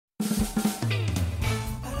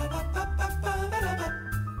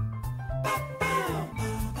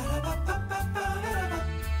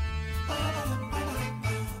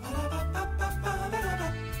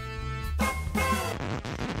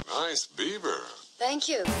Thank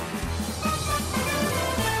you.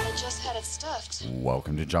 I just had it stuffed.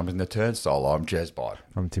 Welcome to Jumping the Turnstile. I'm Jezbot.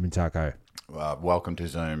 I'm Timmy Taco. Welcome to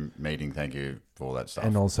Zoom meeting. Thank you for all that stuff.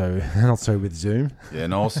 And also with Zoom. Yeah,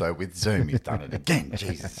 and also with Zoom, you've done it again.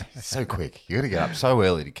 Jesus, so quick. You got to get up so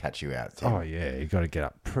early to catch you out. Tim. Oh, yeah. You got to get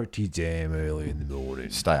up pretty damn early in the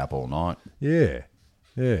morning. Stay up all night. Yeah.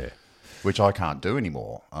 Yeah. Which I can't do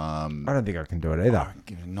anymore. I don't think I can do it either.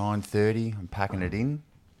 9:30, I'm packing it in.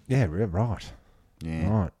 Yeah, right. Yeah.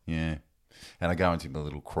 Right. Yeah. And I go into my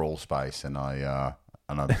little crawl space and I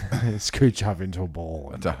Scooch up into a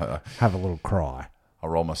ball and have a little cry. I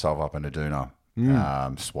roll myself up in a doona,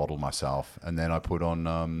 swaddle myself, and then I put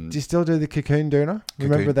on... Do you still do the cocoon doona?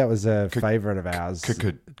 Remember that was a favourite of ours.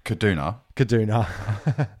 Kaduna,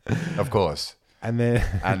 Kaduna. of course. And then...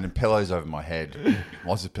 And pillows over my head.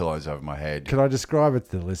 Lots of pillows over my head. Can I describe it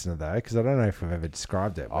to the listener, though? Because I don't know if we've ever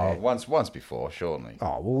described it. Oh, once before, surely.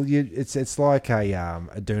 Oh, well, it's like a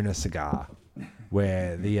doona cigar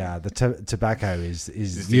where the tobacco is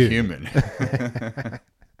It's you. the human.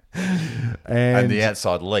 and the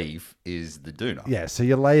outside leaf is the doona. Yeah, so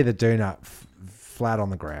you lay the doona flat on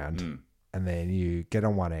the ground, and then you get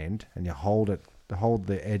on one end and you hold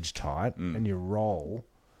the edge tight, and you roll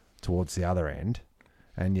towards the other end,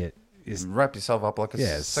 and you wrap yourself up like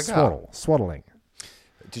a cigar. Swaddling.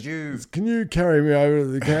 Did you? Can you carry me over to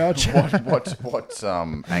the couch? What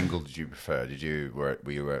angle did you prefer?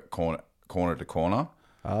 Were you at corner to corner?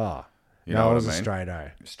 Ah, You know no, what it was I a mean?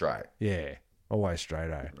 straight-o. Straight. Yeah, always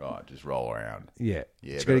straight-o. Right, just roll around. Yeah,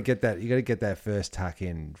 Yeah, you but- got to get that. You got to get that first tuck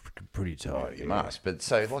in pretty tight. You must. But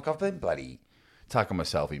so, like, I've been bloody tucking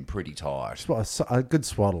myself in pretty tight. A good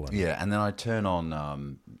swaddling. Yeah, and then I turn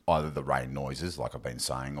on either the rain noises, like I've been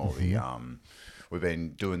saying, or the we've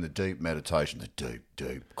been doing the deep meditation, the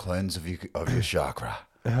deep cleanse of your chakra,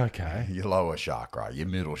 Okay. your lower chakra, your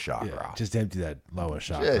middle chakra. Yeah, just empty that lower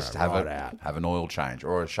chakra Just have out. have an oil change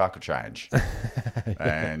or a chakra change,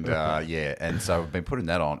 and and so I've been putting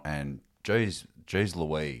that on, and geez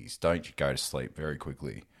Louise, don't you go to sleep very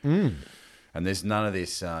quickly. And there's none of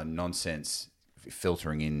this nonsense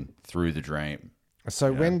filtering in through the dream.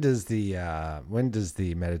 So when does the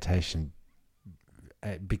meditation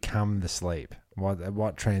become the sleep?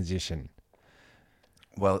 What transition?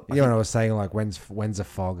 Well, You know what I was saying, like when's a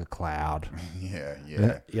fog a cloud?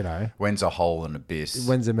 yeah. You know, When's a hole an abyss?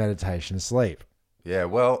 when's a meditation sleep? Yeah,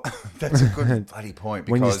 well, that's a good bloody point.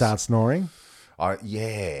 Because When you start snoring?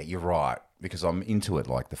 you're right. Because I'm into it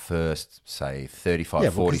like the first, say,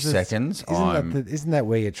 35, 40 because seconds. Isn't that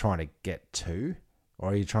where you're trying to get to? Or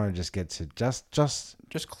are you trying to just get to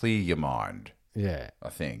Just clear your mind, yeah. I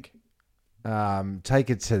think. Take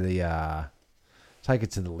it to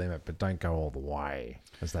the limit, but don't go all the way,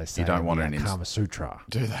 as they say. You don't in want the an Kama Sutra.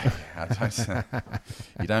 Do they?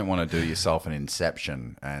 You don't want to do yourself an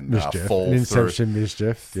inception and Mischief. fall An inception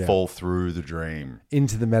mischief. Yeah. fall through the dream.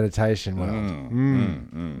 Into the meditation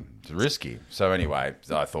world. It's risky. So anyway,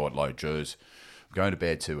 I thought, like, geez, I'm going to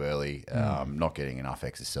bed too early, not getting enough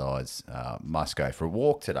exercise, must go for a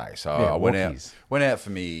walk today. So Yeah, I walkies. went out for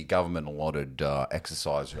me government allotted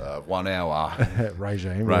exercise 1 hour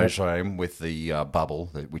Regime. with the bubble,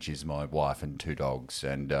 which is my wife and 2 dogs,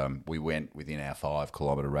 and we went within our 5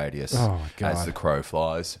 kilometre radius Oh, God. as the crow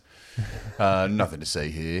flies. Nothing to see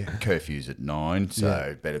here. Curfew's at 9,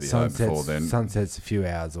 so better be home before then. Sunset's a few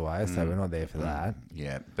hours away, so we're not there for that.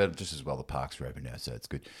 Yeah, but just as well the park's open now, so it's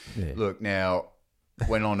good. Yeah. Look, now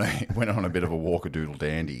went on a bit of a walkadoodle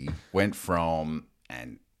dandy. Went from,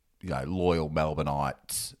 and loyal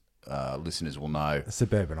Melbourneites listeners will know,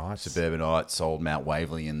 Suburbanites. old Mount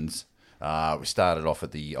Waverlians. We started off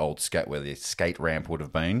at the old where the skate ramp would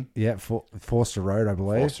have been, Yeah, Forster Road, I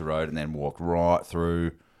believe. Forster Road, and then walked right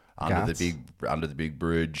through under Guts. the big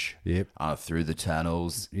bridge. Yep. Through the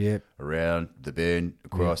tunnels. Yep. Around the bend,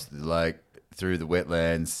 across the lake, through the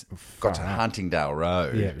wetlands, got to Huntingdale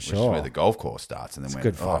Road, Yeah, which is sure. where the golf course starts, and then went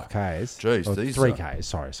Good 5Ks. geez, Or these 3Ks.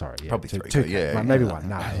 Sorry. Yeah. Probably 3K, 2K. yeah, Well, maybe yeah. one.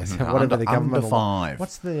 No, Under- whatever the government. under 5.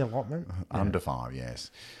 What's the allotment? under 5,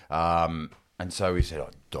 yes. And so we said,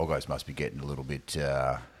 doggos must be getting a little bit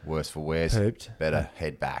worse for wear. Pooped. Better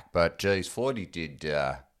head back. But geez, Floyd, he did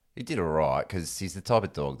all right, because he's the type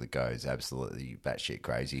of dog that goes absolutely batshit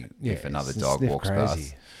crazy if another it's dog sniff walks crazy.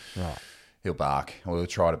 past. Right. He'll bark, or he'll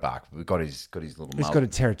try to bark. We've got his little. He's got a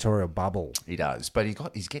territorial bubble. He does, but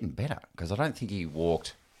he's getting better, because I don't think he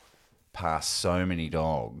walked past so many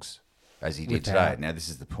dogs as he did Without- today. Now this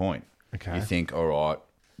is the point. Okay. You think, all right,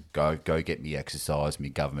 go get me exercise, me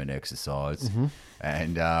government exercise,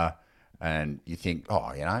 and you think,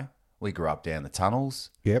 we grew up down the tunnels,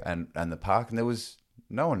 Yep. and the park, and there was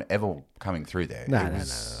No one ever coming through there. No, It no, no,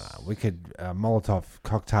 was no, no. We could Molotov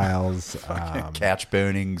cocktails, couch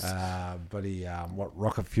burnings,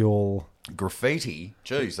 rocket fuel. graffiti.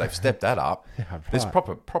 Jeez, they've stepped that up. Yeah, There's right.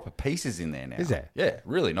 proper pieces in there now. Is there? Yeah,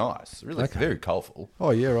 really nice. Really very colourful.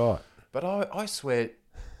 Oh, yeah, right. But I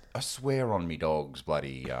swear on me dog's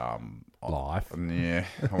bloody Life. Yeah,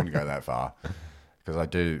 I wouldn't go that far because I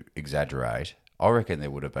do exaggerate. I reckon there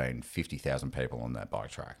would have been 50,000 people on that bike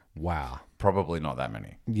track. Wow. Probably not that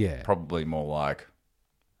many. Yeah. Probably more like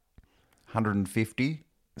 150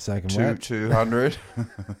 So to 200.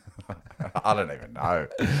 I don't even know.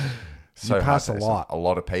 So pass hard a to- lot. A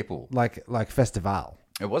lot of people. like festival.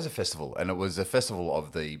 It was a festival, and it was a festival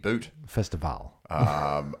of the boot, Festival.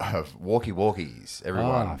 of walkie-walkies.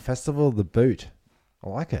 Everyone. Festival of the boot. I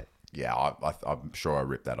like it. Yeah, I'm sure I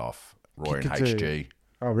ripped that off. Roy and Could do- HG.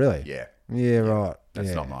 Oh, really? Yeah, Yeah, right. that's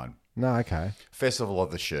Yeah. not mine. No, okay. Festival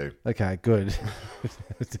of the shoe. Okay, good.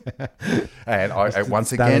 And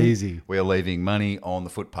once that again, easy. we're leaving money on the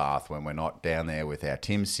footpath when we're not down there with our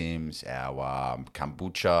Tim Sims, our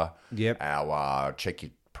kombucha, Yep. our check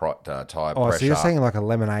your tire Oh, pressure. so you're saying like a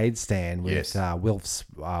lemonade stand with Yes. Wilf's,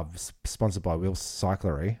 sponsored by Wilf's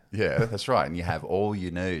Cyclery. Yeah, that's right. And you have all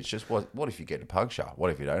you need. It's just what if you get a puncture? What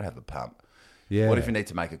if you don't have the pump? Yeah. What if you need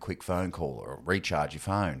to make a quick phone call or recharge your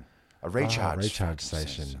phone? A recharge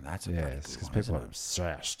station. That's a bloody yes, good because one, people isn't are it?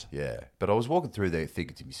 obsessed. Yeah, but I was walking through there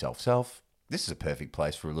thinking to myself, this is a perfect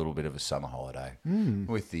place for a little bit of a summer holiday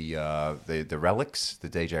with the Relics, the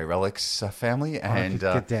DJ Relics family, I and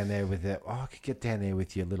could get down there with it. Oh, I could get down there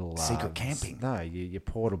with your little Secret camping. No, your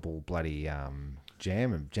portable bloody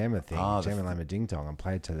jammer thing, jammer lama ding dong, and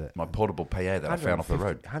play it to the my portable PA that I found off the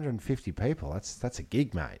road. 150 people. That's a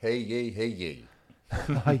gig, mate. Hey ye.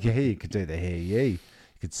 Oh yeah, you could do the hey ye.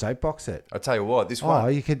 You could soapbox it. I tell you what, this Oh,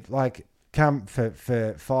 one. you could like come for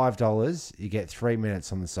 $5. You get 3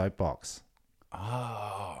 minutes on the soapbox,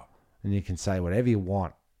 Oh, and you can say whatever you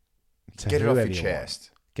want. To get it off your whoever you want.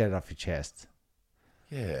 chest. Get it off your chest.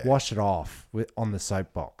 Yeah. Wash it off on the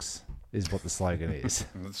soapbox is what the slogan is.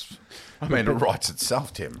 I mean, it writes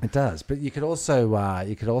itself, Tim. It does, but you could also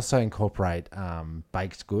incorporate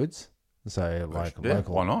baked goods, so like Yeah,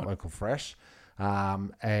 local, why not? local fresh,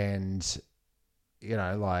 and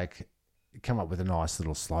like come up with a nice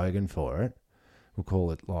little slogan for it. We'll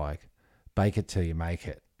call it like "Bake it till you make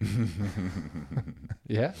it."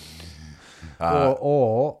 Yeah,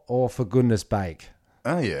 or for goodness bake.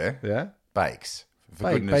 Oh yeah, Yeah, bakes.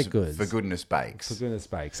 Baked goods. For goodness bakes. for goodness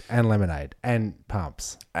bakes and lemonade and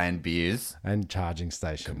pumps And beers, and charging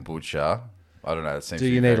station. kombucha. I don't know. It seems Do to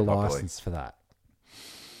be you need a very popular. license for that?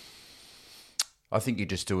 I think you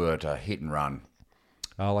just do it hit and run.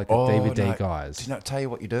 Oh, like the DVD no. guys. Do you know, tell you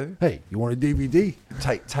what you do? Hey, you want a DVD?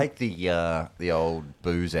 Take the old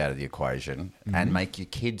booze out of the equation and make your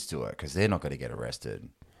kids do it because they're not going to get arrested.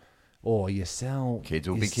 Or you sell Kids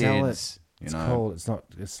will you be sell kids. It's You know, called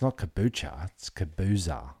it's not kombucha, it's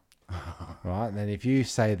kabooza. Right? And then if you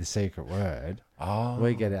say the secret word,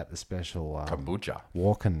 we get out the special kombucha.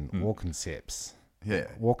 walk and sips. Yeah,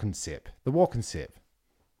 Walk and sip. The walk and sip.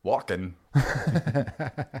 walking.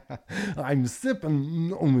 I'm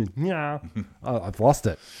sipping. Yeah. I've lost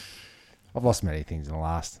it. I've lost many things in the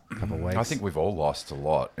last couple of weeks. I think we've all lost a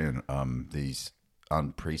lot in these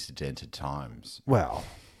unprecedented times. Well,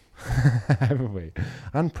 haven't we?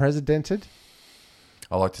 Unprecedented?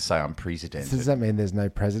 I like to say unprecedented. Does that mean there's no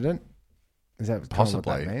president? Is that kind of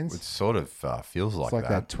Possibly. what that means? It sort of feels It's like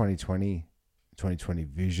that. that 2020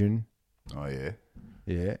 vision. Oh yeah.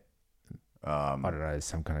 Yeah. I don't know. There's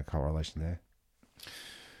some kind of correlation there.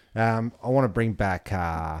 I want to bring back.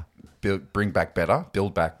 Bring back better.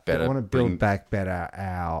 Build back better. I want to build bring- back better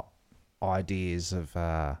our ideas of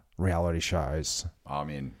reality shows, I'm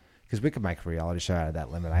in. because we could make a reality show out of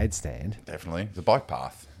that lemonade stand. Definitely. The bike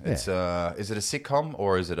path. It's is it a sitcom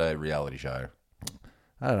or is it a reality show?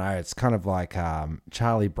 I don't know. It's kind of like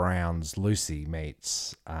Charlie Brown's Lucy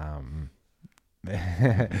meets.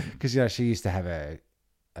 Because she used to have a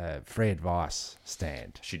free advice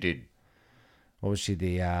stand. She did. What was she,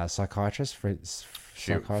 the psychiatrist? For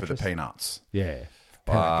the peanuts. Yeah.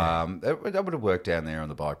 That would have worked down there on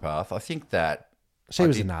the bike path. I think that She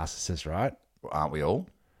was a narcissist, right? aren't we all?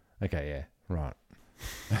 Okay, yeah, right.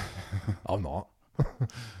 I'm not.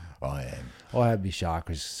 I am. I had my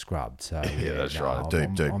chakras scrubbed, so Yeah, that's right.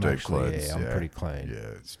 I'm Deep actually, cleanse. Yeah, I'm pretty clean.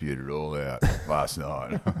 Yeah, spewed it all out last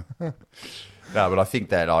night. No, but I think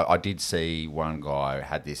that I did see one guy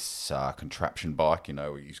had this contraption bike.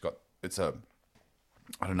 He's got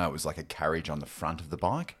I don't know, it was like a carriage on the front of the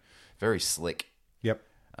bike, very slick. Yep.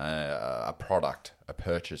 A product, a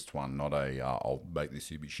purchased one, not a I'll make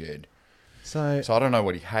this in my shed. So So I don't know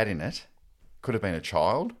what he had in it. Could have been a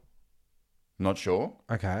child. Not sure.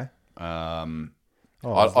 okay. I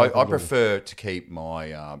it's like a little- prefer to keep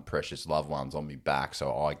my precious loved ones on me back,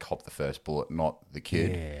 so I cop the first bullet, not the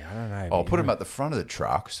kid. Yeah, I don't know. I'll put them at the front of the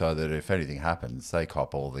truck so that if anything happens, they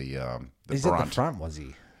cop all the He's brunt. at the front, was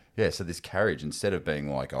he? Yeah, so this carriage, instead of being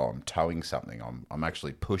like, oh, I'm towing something, I'm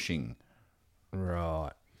actually pushing.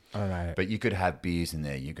 Right. I don't know. But you could have beers in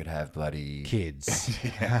there. You could have bloody... Kids,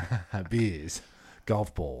 beers,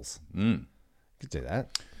 golf balls. You could do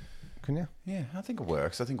that, couldn't you? Yeah, I think it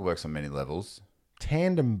works. I think it works on many levels.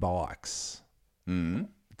 Tandem bikes. Do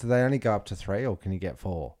they only go up to 3 or can you get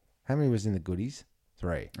 4? How many was in the goodies?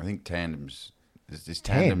 3. I think tandems... Is this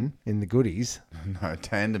 10 tandem? in the goodies. No,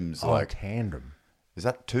 tandem's Oh, like... tandem. Is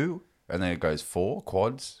that 2? And then it goes 4?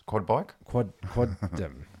 Quad bike?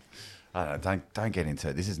 Quaddom. I don't get into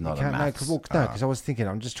it. This is not a No, maths. because I was thinking,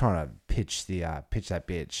 I'm just trying to pitch that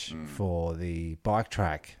bitch for the bike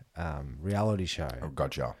track reality show. Oh,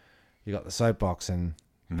 gotcha. You got the soapboxing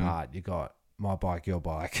part. You got my bike, your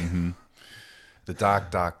bike. The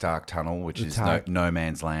dark tunnel, which is no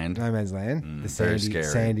man's land. No man's land. The very sandy, scary.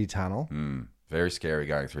 sandy tunnel. Very scary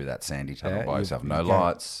going through that sandy tunnel Yeah, by you- yourself. you No go-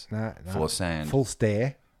 lights, No, full of sand. Full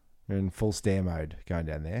stare. You're in full stare mode going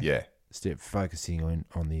down there. Yeah. Still focusing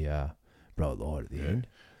on the bright light at the end.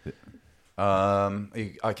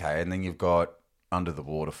 Okay, and then you've got under the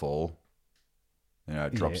waterfall. You know,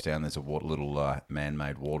 it drops down. There's a little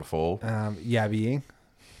man-made waterfall. Yabbying.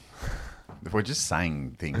 We're just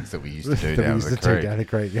saying things that we used to do That we down used the to do creek. down the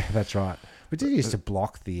creek. Yeah, that's right. We did used to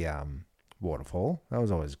block the waterfall. That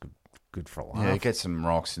was always good for a laugh. Yeah, get some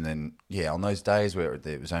rocks, and then on those days where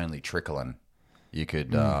it was only trickling, you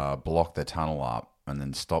could block the tunnel up and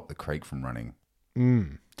then stop the creek from running.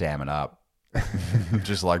 Dam it up,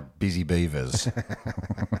 just like busy beavers.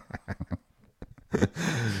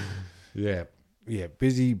 Yeah. Yeah,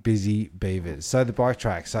 busy beavers. So the bike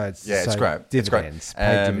track. So it's It's great. Dividends, It's great.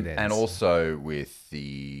 paid dividends, And also with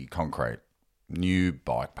the concrete, new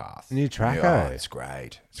bike path, New track, Yeah, eh? it's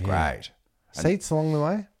great. It's great. seats along the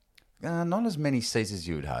way, Not as many seats as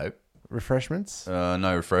you would hope. refreshments.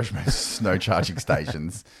 No refreshments, no charging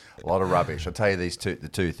stations. A lot of rubbish. I'll tell you the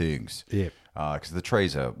two things. Yep. Because the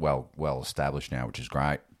trees are well established now, which is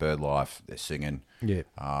great. Bird life, they're singing. Yep.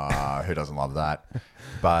 Who doesn't love that?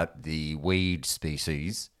 But the weed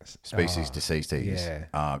species deceased.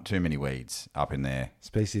 yeah. Too many weeds up in there.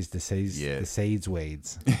 Species disease. Yeah. The seeds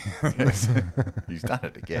weeds. He's done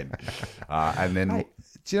it again. And then Hey,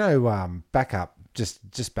 do you know? Back up.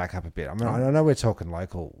 Just back up a bit. I mean, I know we're talking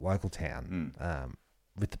local town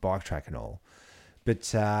with the bike track and all,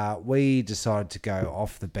 but we decided to go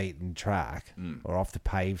off the beaten track or off the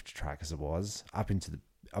paved track as it was up into the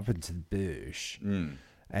bush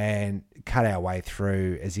and cut our way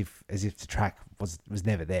through as if the track was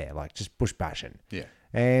never there, like just bush bashing. Yeah.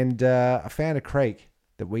 And I found a creek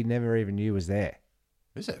that we never even knew was there.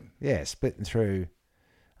 Is it? Yeah, splitting through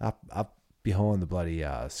up behind the bloody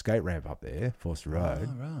skate ramp up there, Forster Road,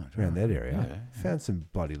 around that area. Yeah. Found some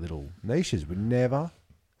bloody little niches we never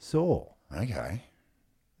saw. Okay.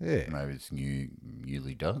 Yeah, Maybe it's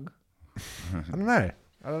newly dug, I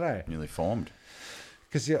don't know. newly formed.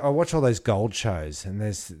 Because I watch all those gold shows, and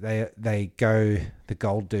the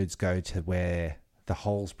gold dudes go to where the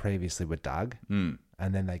holes previously were dug, and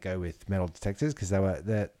then they go with metal detectors because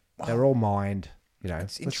they're all mined. You know,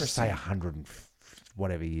 It's let's just say interesting. 100 and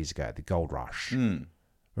whatever years ago, the gold rush. When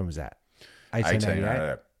was that?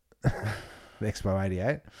 1888. the Expo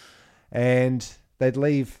 88, and they'd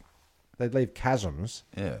leave chasms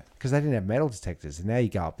Yeah. because they didn't have metal detectors, and now you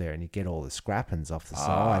go up there and you get all the scrappings off the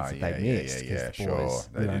sides that they missed because the boys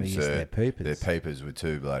They were only using their peepers. Their peepers were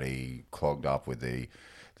too bloody clogged up with the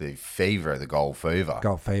fever, the gold fever.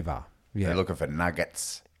 Gold fever. Yeah, They're looking for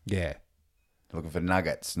nuggets. yeah. They're looking for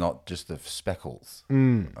nuggets, not just the speckles.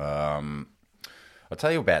 Mm. I'll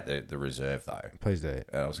tell you about the reserve though. Please do.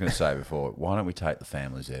 I was going to say before, why don't we take the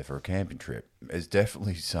families there for a camping trip? There's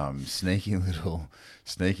definitely some sneaky little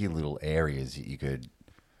areas that you could,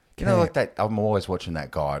 like that. I'm always watching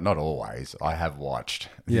that guy. Not always. I have watched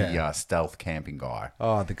the stealth camping guy.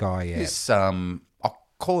 Oh, the guy. Yeah, He's I'll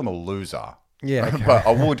call him a loser. yeah. Okay. But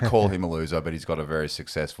I would call him a loser. But he's got a very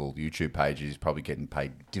successful YouTube page. He's probably getting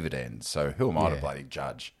paid dividends. So who am I to bloody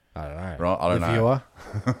judge? I don't know. Right? I don't the know.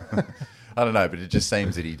 Viewer. I don't know, but it just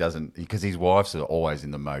seems that he doesn't, because his wife's always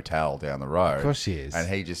in the motel down the road. Of course she is. And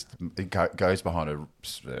he just goes behind a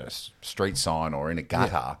street sign or in a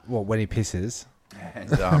gutter Well, when he pisses,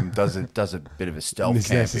 and does a bit of a stealth his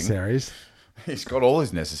camping. necessaries. He's got all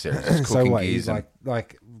his necessaries. His So cooking what? gears He's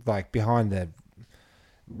like behind the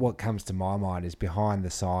what comes to my mind is behind the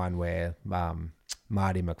sign where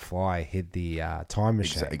Marty McFly hid the time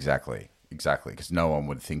machine. Exactly. Because no one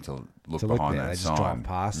would think to look To behind there, that they sign. just drive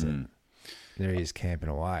past it. There he is camping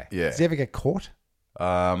away. Yeah. Does he ever get caught?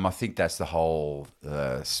 I think that's the whole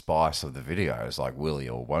spice of the video. Is like, will he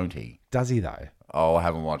or won't he? Does he though? Oh, I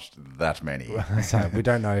haven't watched that many. So we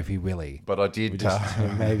don't know if he will. But I did.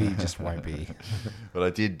 Maybe he just won't be. But I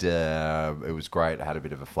did. It was great. I had a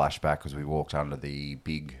bit of a flashback because we walked under the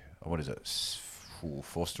big. What is it?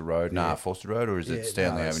 Forster Road? Nah, Forster Road, or is it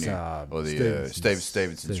Stanley Avenue or the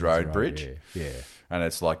Stevenson's Road Bridge? Yeah. And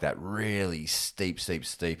it's like that really steep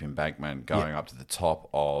embankment going up to the top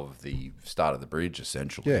of the start of the bridge,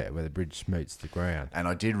 essentially. Yeah, where the bridge meets the ground. And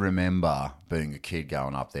I did remember being a kid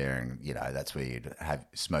going up there, and that's where you'd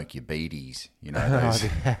smoke your beadies, those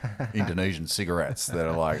Indonesian cigarettes that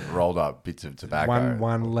are like rolled up bits of tobacco.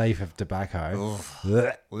 One leaf of tobacco.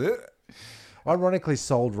 Ironically,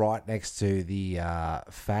 sold right next to the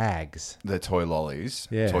fags. The toy lollies,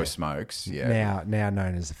 toy smokes, Now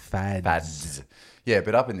known as fads. Fads. Yeah,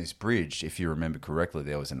 but up in this bridge, if you remember correctly,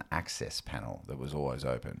 there was an access panel that was always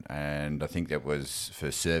open. And I think that was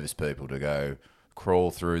for service people to go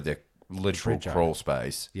crawl through their literal crawl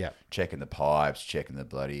space, checking the pipes, checking the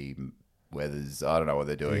bloody weathers. I don't know what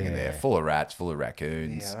they're doing in there. Full of rats, full of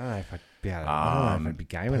raccoons. Yeah, I don't know if I'd be able to, I don't know if I'd be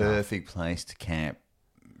game enough. Perfect place to camp.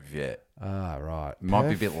 Yeah. Ah, right. Might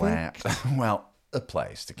be a bit loud. Well, a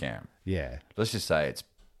place to camp. Yeah. Let's just say it's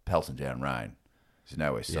pelting down rain. There's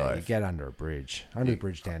nowhere safe. Yeah, you get under a bridge. Under a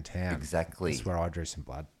bridge downtown. Exactly. That's where I drew some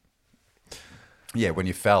blood. Yeah, when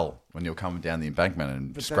you were coming down the embankment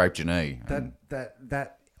and scraped your knee.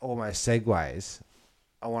 That almost segues.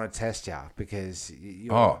 I want to test you because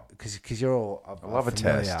you're all I love a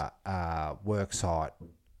test. Worksite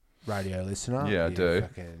radio listener. Yeah, I do.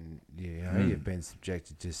 You've been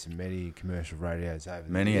subjected to some many commercial radios over the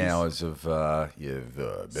many years. hours of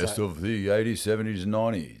best of the 80s, 70s, and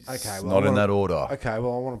 90s. Okay, well, not in that order. Okay,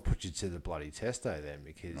 well, I want to put you to the bloody testo then,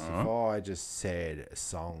 because if I just said a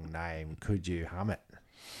song name, could you hum it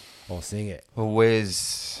or sing it? Well,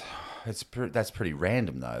 that's pretty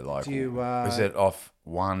random though. Like, is it off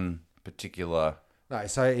one particular? No,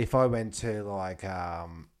 so if I went to like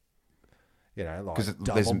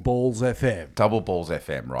Double Balls FM. Double Balls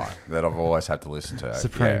FM, right. That I've always had to listen to.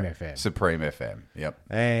 Supreme FM. Supreme FM, yep.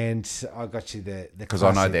 And I got you the because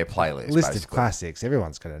I know their playlist. List of basically. Classics.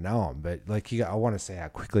 Everyone's going to know them. But like I want to see how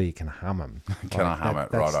quickly you can hum them. Can I hum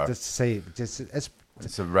it? Righto. Just to see.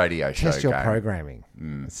 It's a radio show test your game. programming.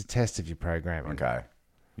 It's a test of your programming. Okay.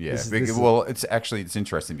 Yeah. It's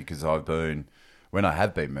interesting because when I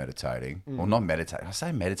have been meditating, well, not meditating. I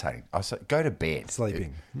say meditating. I say go to bed.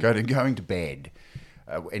 Sleeping. Going to bed.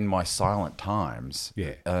 In my silent times,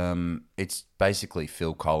 it's basically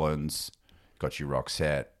Phil Collins, got your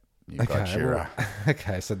Roxette, you've got your...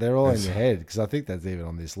 okay, so they're all in your head, because I think that's even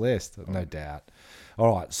on this list, no doubt.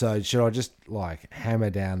 All right, so should I just, hammer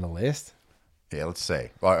down the list? Yeah, let's see.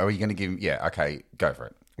 Are you going to give... Yeah, okay, go for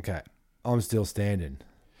it. Okay, I'm Still Standing.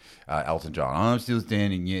 Elton John, I'm still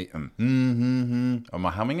standing, yeah. Am I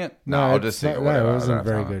humming it? No, I'll just sing it. No, it wasn't a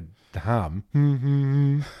very good hum.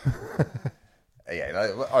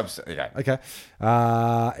 Yeah, okay.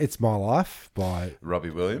 It's My Life by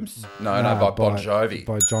Robbie Williams. No, by Bon Jovi.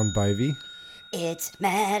 By John Bovey. It's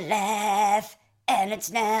my life, and it's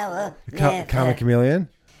now or Karma Chameleon.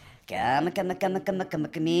 Karma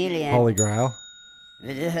Chameleon. Holy Grail.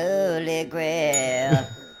 The Holy Grail.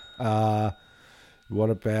 What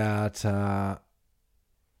about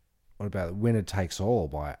Winner Takes All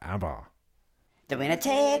by ABBA? The winner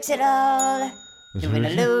takes it all. The winner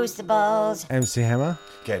lose the balls. MC Hammer.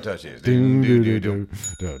 Can't touch it.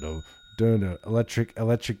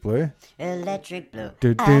 Electric Blue. Electric Blue.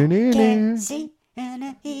 I can't see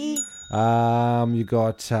and hear. You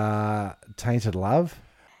got Tainted Love.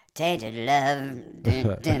 Tainted Love.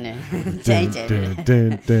 Tainted.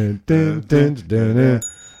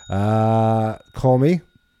 Call Me.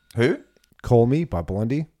 Who? Call Me by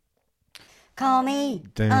Blondie. Call me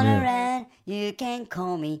on a ride. You can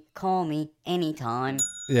call me anytime.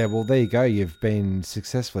 Yeah, well, there you go. You've been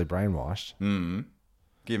successfully brainwashed.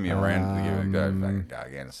 Give me a round. Give it a go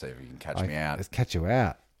again and see if you can catch me out. Let's catch you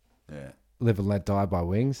out. Yeah. Live and Let Die by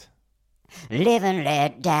Wings. Live and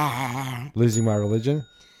let die. Losing My Religion.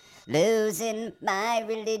 Losing my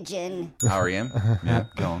religion. R.E.M. Yeah,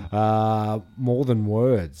 go on. More Than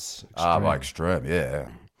Words. By Extreme, yeah.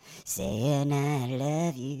 Saying I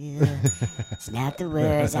love you. It's not the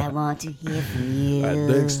words I want to hear from you. And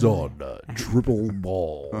next on Triple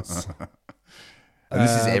Balls. And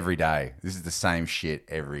this is every day. This is the same shit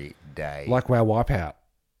every day. Like Wow Wipeout.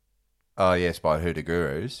 Oh, yes, by Who the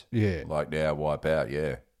Gurus. Yeah. Like Now, Wipe Out,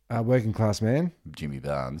 yeah. Working Class Man. Jimmy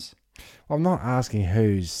Barnes. Well, I'm not asking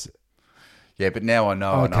who's. Yeah, but now I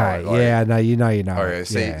know. Okay. I know. Like, yeah. No. You know. Oh, yeah,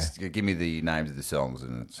 see, Yeah. give me the names of the songs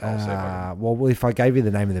and I'll see if I Well, if I gave you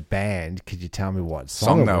the name of the band, could you tell me what can. song,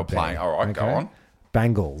 Song it they were would be? playing. All right, go Okay. on.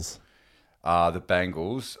 Bangles. The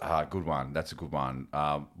Bangles. Good one. That's a good one.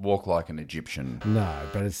 Walk Like an Egyptian. No,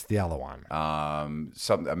 but it's the other one. A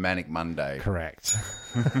Manic Monday. Correct.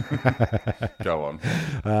 Go on.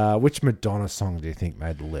 Which Madonna song do you think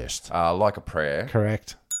made the list? Like a Prayer.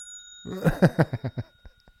 Correct.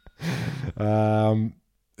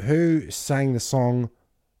 Who sang the song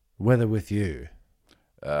 "Weather with You"?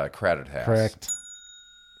 Crowded House. Correct.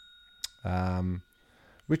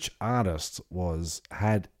 Which artist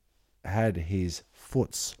had his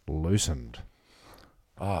foots loosened?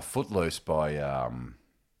 Footloose by Come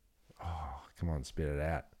on, spit it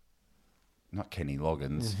out. not Kenny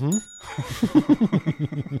Loggins.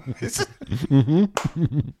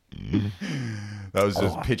 That was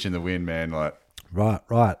just pitch in the wind, man. Like, Right.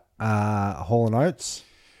 Hall and Oates.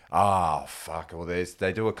 fuck. Well,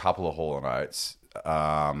 they do a couple of Hall and Oates.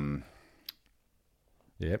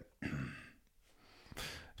 Yep.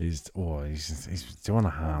 He's doing a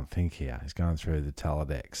hard think here. He's going through the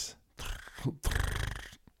Teledex.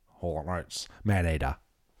 Hall and Oates. Man Eater.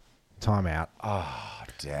 Time out.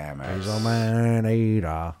 Damn it. He's a man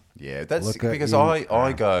eater. Yeah, that's Look at because you.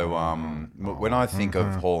 I go when I think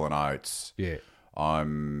of Hall and Oates, Yeah.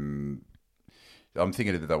 I'm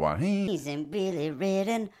thinking of that one. He's really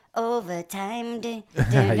written overtime to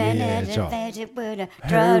Yeah, sure.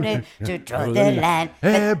 draw the line.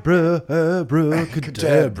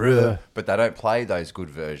 Abracadabra. But they don't play those good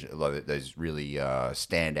versions, like those really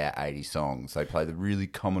standout 80 songs. They play the really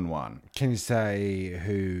common one. Can you say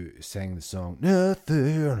who sang the song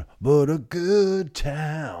 "Nothing But a Good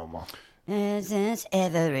Time"? It's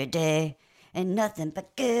every day and nothing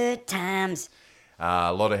but good times.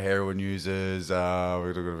 A lot of heroin users.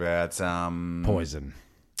 We're talking about Poison.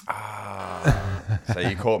 So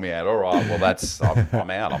you caught me out. All right. Well, I'm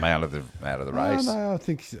out. I'm out of the race. No, I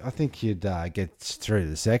think you'd get through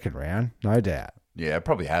the second round, no doubt. Yeah, I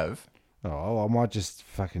probably have. Oh, I might just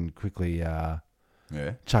fucking quickly Yeah.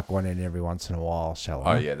 chuck one in every once in a while, shall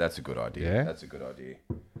Oh I? yeah, that's a good idea. Yeah? That's a good idea.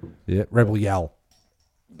 Yeah. Rebel Yell.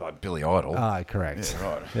 Like Billy Idol. Ah, correct. Yeah,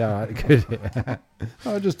 right. Yeah, right, good.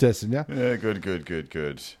 I'm just testing you. Yeah, good.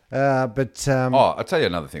 But I'll tell you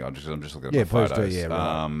another thing. I'm just looking at Yeah, my please do, photos. yeah,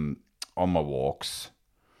 right. On my walks,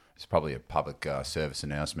 it's probably a public service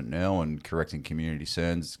announcement now and correcting community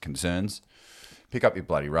concerns. Pick up your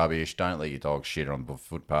bloody rubbish. Don't let your dog shit on the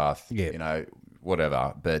footpath. Yeah. You know,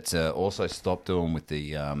 whatever. But also stop doing with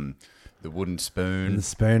the wooden spoon. the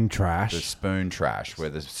spoon trash. The spoon trash, where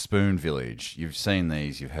the spoon village. You've seen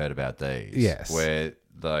these. You've heard about these. Yes. Where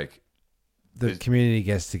like the community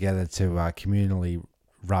gets together to communally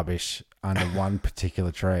rubbish under one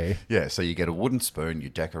particular tree. yeah, so you get a wooden spoon, you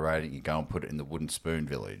decorate it, you go and put it in the wooden spoon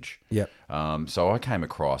village. Yep. So I came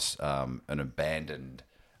across an abandoned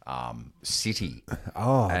city.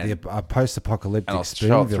 Oh, And- a post-apocalyptic And I'll spoon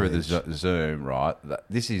show it village. through the Zoom, right?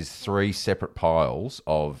 This is 3 separate piles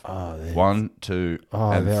of 1, 2,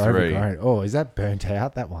 Oh, and they're 3. overgrown. Oh, is that burnt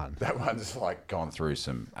out, that one? That one's like gone through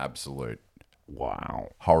some absolute Wow.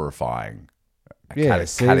 horrifying, Yeah,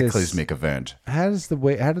 see, cataclysmic event. How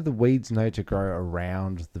did the weeds know to grow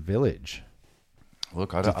around the village?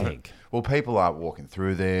 Look, Do you think? Well, people aren't walking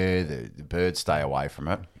through there. The birds stay away from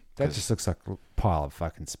it. That just looks like a pile of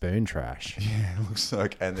fucking spoon trash. Yeah, it looks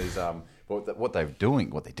like, and there's what they're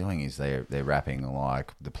doing is they're wrapping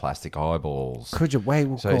like the plastic eyeballs. Could you wait?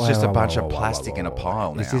 So it's just a bunch of plastic in a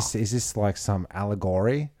pile now. Is this like some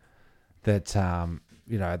allegory that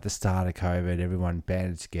at the start of COVID, everyone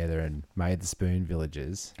banded together and made the spoon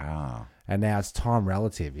villages, and now it's time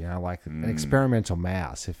relative. Like an experimental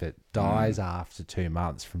mouse, if it dies after 2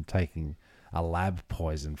 months from taking a lab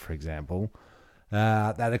poison, for example,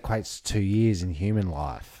 that equates to 2 years in human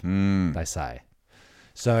life. They say.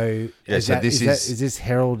 So, Yeah, is this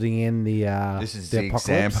heralding in the This is the the apocalypse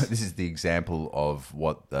example. This is the example of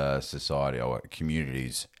what society or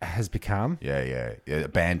communities. has become? Yeah,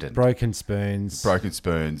 abandoned, Broken spoons, broken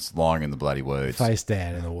spoons, lying in the bloody weeds, face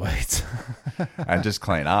down in the weeds and just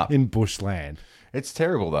clean up. in bushland. It's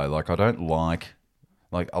terrible though. Like I don't like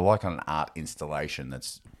I like an art installation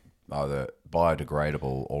that's either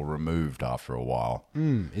biodegradable or removed after a while.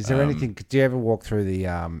 Is there anything? Do you ever walk through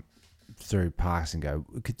the through parks and go,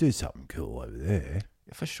 we could do something cool over there?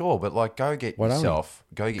 For sure, but like go get Why don't we? yourself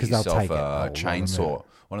They'll take it. a Oh, chainsaw,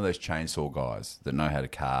 one of those chainsaw guys that know how to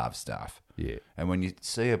carve stuff. Yeah. And when you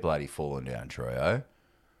see a bloody fallen down trio,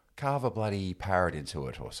 carve a bloody parrot into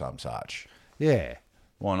it or some such. Yeah,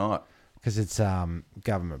 Why not? because it's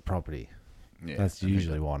government property. Yeah. That's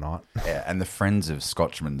usually why not. Yeah, and the Friends of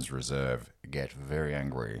Scotchman's Reserve get very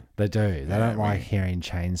angry. They do. They don't like hearing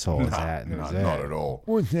chainsaws out in the reserve. Not at all.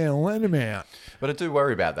 What's now? Let them out. But I do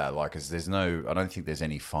worry about that, like, because I don't think there's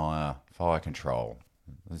any fire control.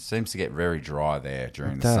 It seems to get very dry there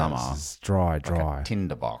during the summer. It's dry. Like a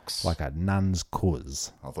tinderbox. Like a nun's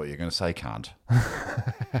cuz. I thought you were going to say cunt.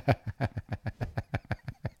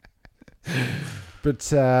 But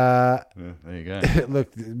There you go.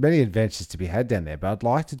 look, many adventures to be had down there. But I'd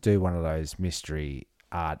like to do one of those mystery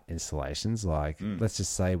art installations. Like, let's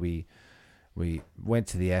just say we went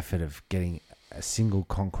to the effort of getting a single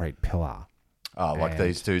concrete pillar. Oh, like And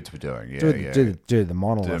these dudes were doing. Yeah, Do yeah. the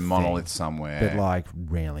monolith. Do a monolith thing, somewhere. but like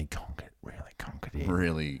really conquered in.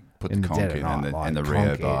 really put In the the conch dead of in night, and like the Rio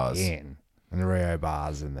conch it bars. in, and the Rio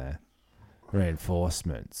bars and the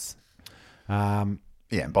reinforcements.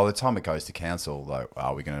 Yeah, and by the time it goes to council, like,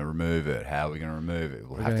 are we going to remove it? How are we going to remove it?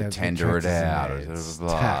 We'll have gonna to have to tender it taxes in out. there. Blah, blah, It's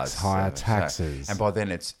blah, tax, higher so- taxes. And by then,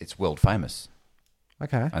 it's world famous,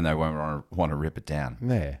 Okay. and they won't want to rip it down.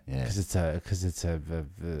 Yeah. Yeah. Because it's a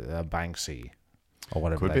Banksy or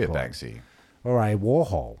whatever. Could they be a call it. Banksy. Or a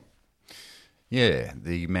Warhol. Yeah,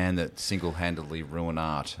 the man that single-handedly ruined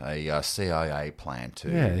art, a CIA plan to.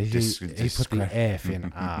 Yeah, he put discredit- the F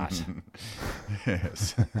in art.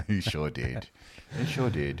 Yes, he sure did. He sure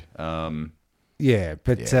did. Yeah,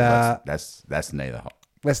 but Yeah, that's neither.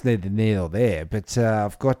 that's neither near nor there. But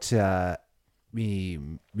I've got me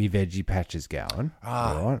veggie patches going.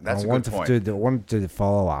 Ah, that's I a want good to point. want to do the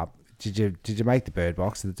follow up. Did you make the bird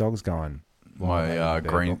box? The dog's going. My the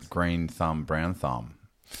bird box. green thumb, brown thumb.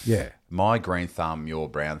 Yeah. My green thumb, your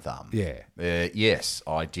brown thumb. Yeah. Yes,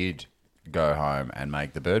 I did go home and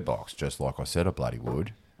make the bird box, just like I said I bloody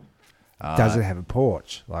would. Does it have a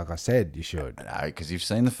porch? Like I said, you should. No, because you've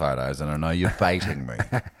seen the photos and I know you're baiting me.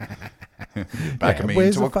 You're backing me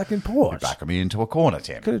where's into the fucking You're porch? backing me into a corner,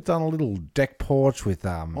 Tim. Could have done a little deck porch with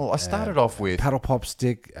Well, I started off with paddle pop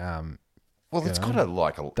stick. well, it's know,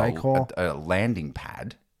 got decor. a landing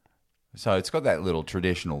pad. So it's got that little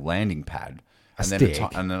traditional landing pad. A Then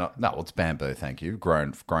stick? no, it's bamboo. Thank you.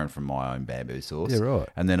 Grown from my own bamboo source. Yeah, right.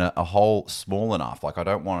 And then a hole small enough. Like I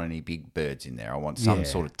don't want any big birds in there. I want some Yeah.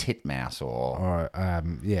 sort of titmouse or Or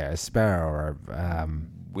a sparrow or a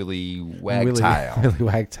willy wagtail, Willy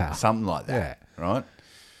wagtail. something like that. Right.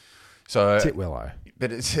 So, Titwillow.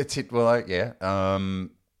 but it's a titwillow. Yeah.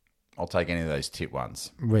 I'll take any of those tit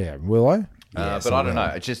ones. Yeah, willow. Yeah, But so I don't know.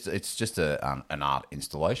 willow. It's just an art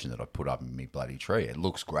installation that I put up in my bloody tree. It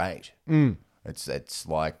looks great. It's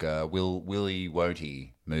like will he, won't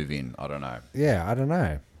he move in? I don't know. Yeah, I don't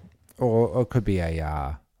know. Or it could be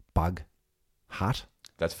a bug hut,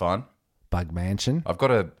 That's fine. bug mansion. I've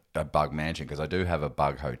got a bug mansion because I do have a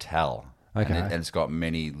bug hotel. Okay. And it's got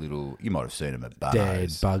many little. You might have seen them at bars.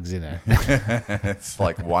 Dead bugs in it. It's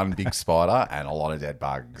like one big spider and a lot of dead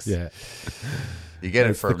bugs. Yeah. You get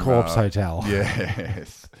it It's from the corpse hotel.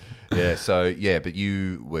 Yes. Yeah. So yeah, but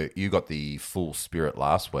you got the full spirit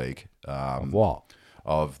last week. What?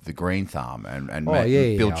 Of the green thumb and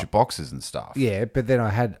yeah. built your boxes and stuff. Yeah, but then I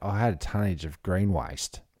had a tonnage of green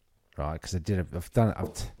waste, right? Because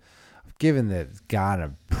I've given the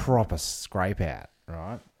garden a proper scrape out,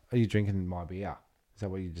 right? Are you drinking my beer? Is that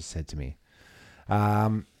what you just said to me?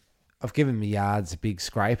 I've given my yards a big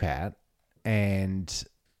scrape out and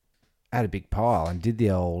had a big pile and did the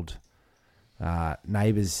old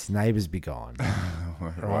neighbours be gone,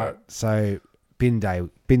 right? So bin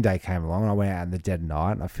day came along and I went out in the dead of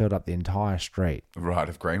night and I filled up the entire street. Right,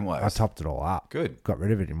 of green waste. I topped it all up. Good. Got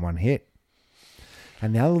rid of it in one hit.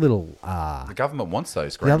 And the other little The government wants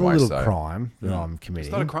those green waste, little though. crime that I'm committing,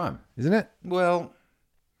 It's not a crime. isn't it? Well,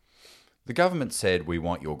 the government said, we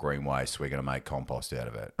want your green waste. We're going to make compost out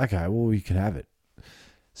of it. Okay, well, you can have it.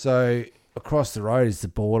 So across the road is the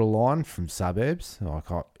borderline from suburbs. Like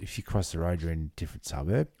if you cross the road, you're in a different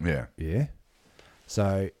suburb. Yeah. Yeah.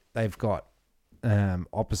 So they've got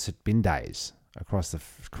opposite bin days across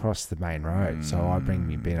the main road. So I bring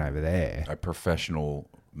my bin over there. A professional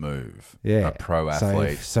move. Yeah. A pro So,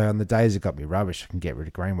 athlete. so on the days it got me rubbish, I can get rid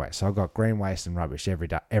of green waste. So I've got green waste and rubbish every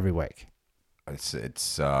day, every week. It's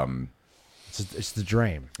It's the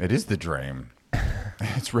dream. it is the dream.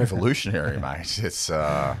 It's revolutionary, mate. It's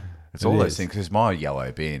all It those is. things. Because my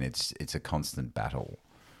yellow bin, it's a constant battle.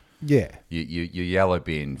 Yeah. Your yellow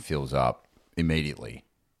bin fills up immediately.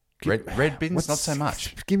 Red bins, not so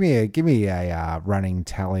much. Give me a running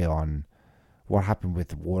tally on what happened with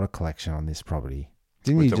the water collection on this property.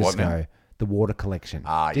 Didn't With you the just what now? go The water collection.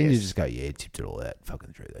 Ah, Didn't you yes. just go, yeah, tipped it all out,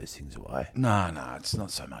 fucking threw those things away? No, it's not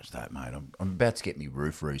so much that, mate. I'm about to get me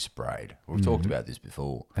roof resprayed. We've talked about this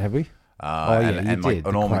before. Have we? And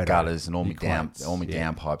all my Quote gutters and all my your quotes,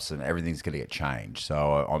 downpipes and everything's going to get changed.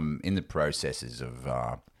 So I'm in the processes of.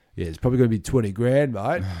 Yeah, it's probably going to be 20 grand,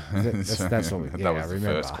 mate. That's what we. Yeah, that was I the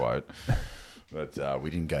remember. first quote, but we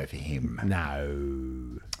didn't go for him.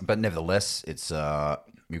 No. But nevertheless, it's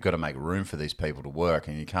you've got to make room for these people to work,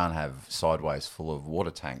 and you can't have sideways full of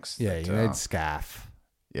water tanks. Yeah, that, you need scarf.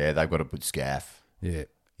 yeah, they've got to put scaff. Yeah.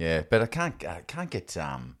 Yeah, but I can't get.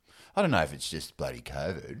 I don't know if it's just bloody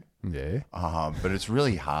COVID. Yeah. But it's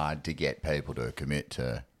really hard to get people to commit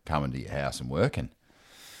to coming to your house and working.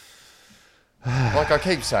 Like I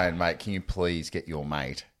keep saying, mate, can you please get your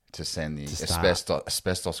mate to send the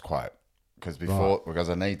asbestos quote? Because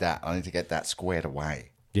I need that. I need to get that squared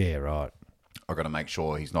away. Yeah, right. I've got to make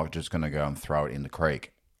sure he's not just going to go and throw it in the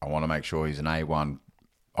creek. I want to make sure he's an A1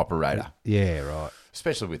 operator, Yeah, right.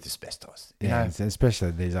 especially with asbestos. You Yeah, know? especially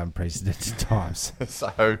in these unprecedented times.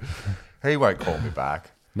 So he won't call me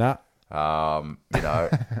back. No, You know,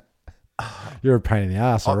 you're a pain in the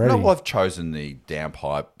ass already. No, I've chosen the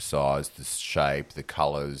downpipe size, the shape, the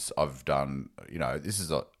colours. I've done,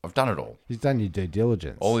 I've done it all. He's done your due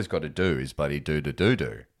diligence. All he's got to do is bloody do.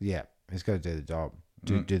 Yeah, he's got to do the job.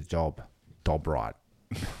 Do the job. Job right.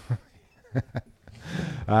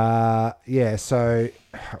 Yeah, so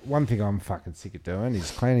one thing I'm fucking sick of doing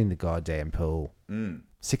is cleaning the goddamn pool.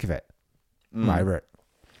 Sick of it. I'm over it.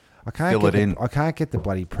 I can't get the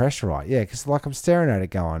bloody pressure right. Yeah, because like I'm staring at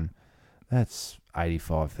it going, that's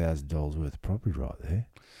 $85,000 worth of property right there.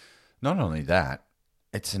 Not only that,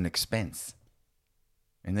 it's an expense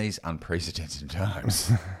in these unprecedented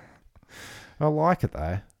times. I like it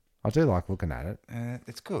though. I do like looking at it.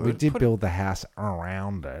 It's good. We did build the house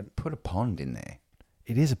around it. Put a pond in there.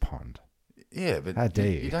 It is a pond. Yeah, but How dare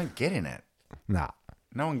you? you don't get in it. Nah.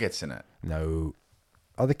 No one gets in it. No.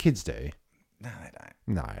 Oh, the kids do. No, they don't.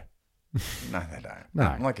 No. No, they don't.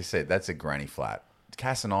 No. Like I said, that's a granny flat.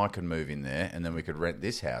 Cass and I could move in there, and then we could rent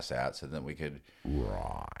this house out, so that we could.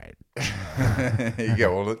 Right. You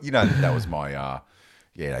go. Well, that was my.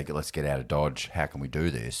 Let's get out of Dodge. How can we do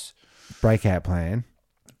this? Breakout plan.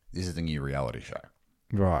 This is the new reality show.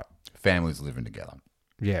 Right. Families living together.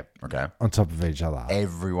 Yep. Okay. On top of each other.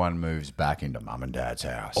 Everyone moves back into mum and dad's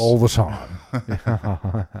house. All the time.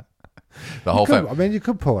 The whole family. I mean, you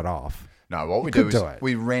could pull it off. No, what we could do is do it.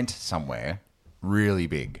 we rent somewhere really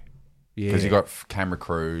big. Yeah. Because you've got camera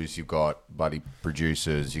crews, you've got bloody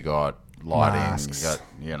producers, you've got lighting, Masks.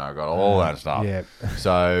 you've got all that stuff. Yep.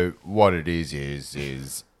 So what it is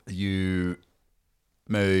you,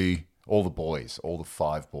 me, all the boys, all the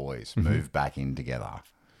 5 boys move back in together.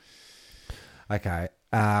 Okay.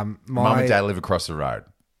 Mum and dad live across the road.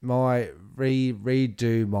 My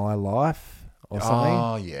redo my life or something.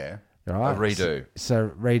 Oh, yeah. Right. A redo. So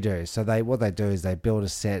redo. So what they do is they build a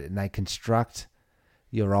set and they construct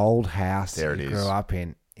your old house There you it grew is. up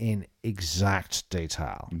in exact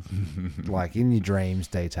detail, like in your dreams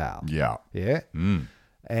detail. Yeah. Yeah.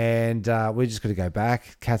 And we're just going to go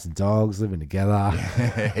back. Cats and dogs living together.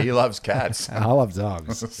 He loves cats. I love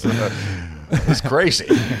dogs. It's crazy.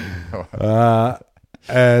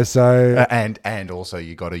 So And also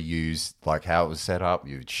you got to use like how it was set up.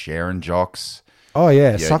 You're sharing jocks. oh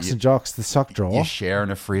yeah, Yeah, socks you- and jocks, the sock drawer. You're sharing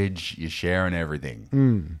a fridge. You're sharing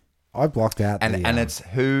everything. I blocked out And it's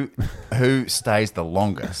who stays the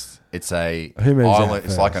longest. It's a Who moves out island.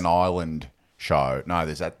 It's like first? an island show. No,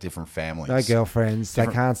 there's that different families. no girlfriends.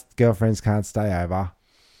 Girlfriends can't stay over.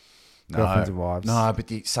 Girlfriends and wives. No, but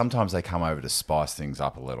sometimes they come over to spice things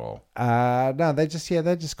up a little. No, they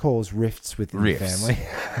just cause rifts within the Rifts. family.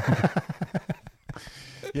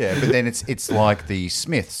 Yeah, but then it's like the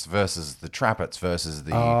Smiths versus the Trappets versus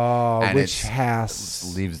the Which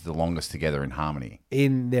house lives the longest together in harmony.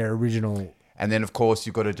 in their original? And then, of course,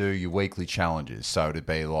 you've got to do your weekly challenges. So to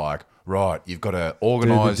be like, right, you've got to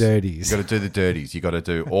organise. dirties. You've got to do the dirties. You've got to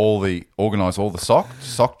do organise all the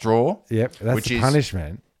sock drawer. Yep, that's which the is,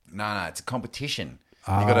 punishment. No, it's a competition.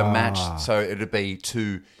 You've got to match. So it'd be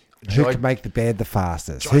two. Who could make the bed the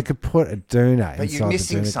fastest? Who could put a doona But inside you're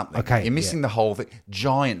missing the doona? something. Okay, You're missing the whole thing.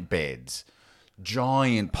 Giant beds.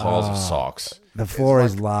 Giant piles of socks. the floor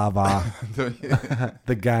is lava.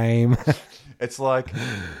 The game. It's like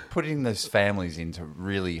putting those families into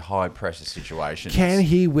really high pressure situations. Can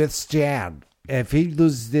he withstand if he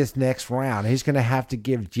loses this next round, he's going to have to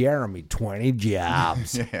give Jeremy 20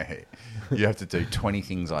 jobs. Yeah. You have to do 20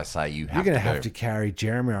 things I say you You're have going to to have do. to carry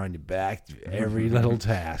Jeremy on your back to every little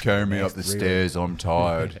task. Carry me up Next the 3 stairs. I'm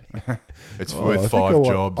tired. It's Oh, I worth think 5 I want-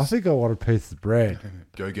 jobs. I think I want a piece of bread.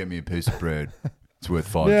 Go get me a piece of bread. It's worth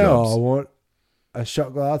 5 Now I jobs. want a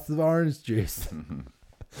shot glass of orange juice.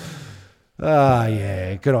 Ah,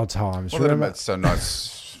 yeah, good old times. Well, Remember, that's so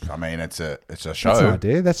nice. I mean, it's a show. that's an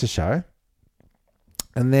idea. That's a show.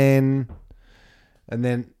 And then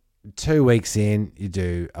 2 weeks in, you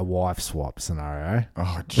do a wife swap scenario.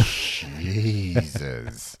 Oh,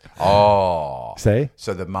 Jesus. Oh. See,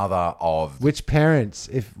 So the mother of... which parents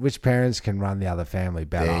can run the other family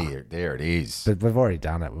better? There it is. But we've already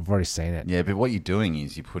done it. We've already seen it. Yeah, but what you're doing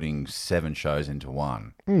is you're putting 7 shows into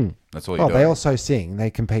one. That's all Oh, you're doing. they also sing. They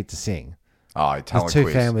compete to sing Oh, talent two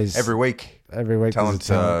quiz. families- Every week. every week. there's a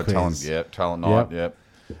talent quiz. Talent night, Yep.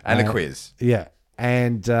 And a quiz. Yeah,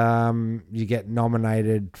 and you get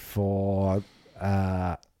nominated for.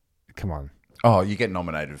 Come on, Oh, you get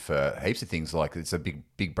nominated for heaps of things. Like it's a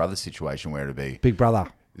big brother situation where it'd be. Big Brother,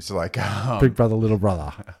 It's like Big Brother, Little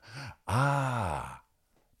Brother.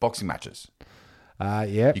 boxing matches. Yeah,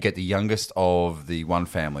 You get the youngest of the one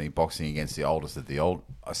family boxing against the oldest of the old.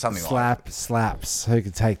 Something like slaps. Who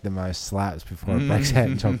can take the most slaps before it breaks out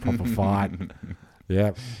into a proper fight?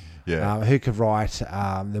 Yep. Yeah. Who could write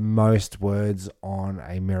the most words on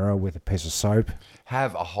a mirror with a piece of soap?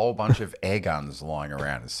 Have a whole bunch of air guns lying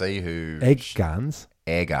around and see who Egg guns.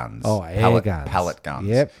 air guns. Oh, air guns. Pellet guns.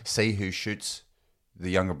 Yep. See who shoots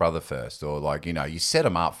the younger brother first, or like you set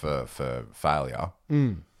them up for failure.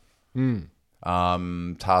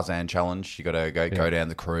 Tarzan challenge. You got to go down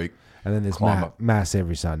the creek. And then there's Climb up. mass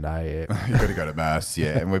every Sunday. Yeah. You got to go to mass.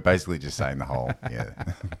 Yeah, and we're basically just saying the whole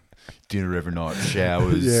dinner every night,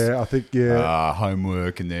 showers. I think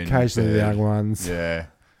Homework, and then occasionally the bed. young ones. Yeah.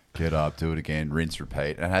 Get up, do it again, rinse,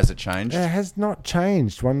 repeat. And has it changed? It has not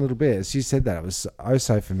changed one little bit. As you said that, it was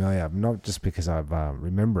so familiar. Not just because I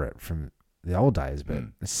remember it from the old days, but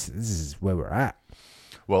this is where we're at.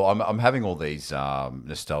 Well, I'm having all these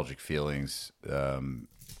nostalgic feelings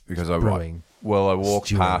because I Brewing. walked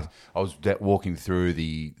Stewing. past. I was walking through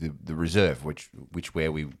the reserve, which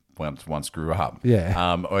where we once grew up. Yeah.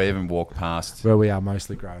 I even walked past. Where we are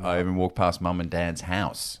mostly grown I up. even walked past Mum and Dad's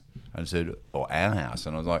house and said, or our house,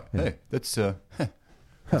 and I was like, hey, that's Mum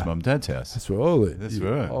and Dad's house. That's where I live. That's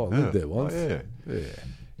right. Oh, I lived there once. Oh, yeah.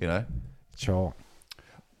 You know, Sure.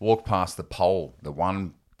 walked past the pole, the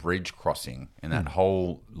one bridge crossing in that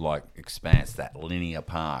whole like expanse, that linear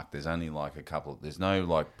park. There's only like a couple. There's no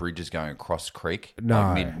like bridges going across creek, No.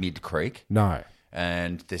 like mid creek, No.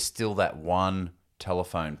 and there's still that one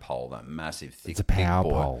telephone pole, that massive thick. It's a power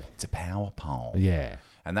big boy. pole. It's a power pole. Yeah.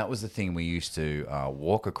 And that was the thing we used to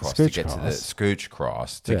walk across Scooch to get to the cross. scooch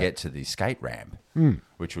cross to Yeah. get to the skate ramp,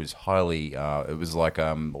 which was highly. It was like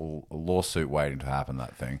a lawsuit waiting to happen.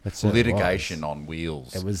 That thing, It certainly litigation on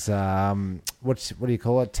wheels. It was what do you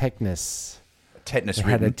call it? Tetanus. Tetanus It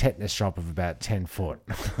had a ridden. tetanus shop of about 10 foot.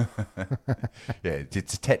 Yeah,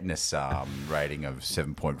 it's a tetanus rating of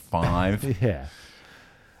 7.5. Yeah.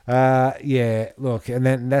 Yeah. Look, and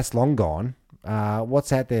then that's long gone.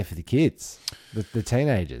 What's out there for the kids, the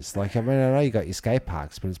teenagers? Like, I mean, I know you got your skate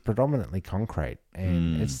parks, but it's predominantly concrete,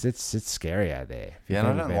 and it's scary out there. If Yeah, you've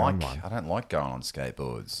and never been on one. I don't like going on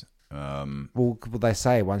skateboards. Well, they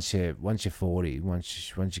say once you're 40,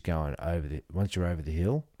 once you're over the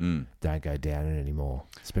hill, don't go down it anymore,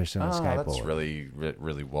 especially on a skateboard. That's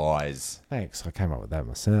really wise. Thanks, I came up with that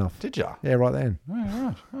myself. Did you? Yeah, right then.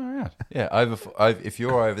 All right. Yeah, if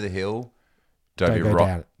you're over the hill, Don't go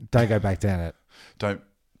down it. Don't go back down it. Don't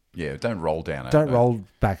roll down it. Don't roll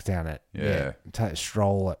back down it. Yeah.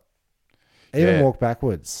 Stroll it. Even Yeah. walk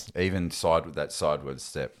backwards. Even that sideward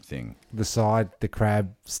step thing, The side, the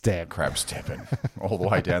crab step. crab stepping all the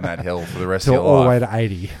way down that hill for the rest Till of your all the way life. to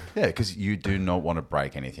 80. Yeah, because you do not want to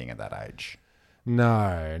break anything at that age.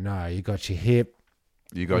 No. You got your hip.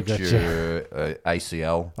 You got got your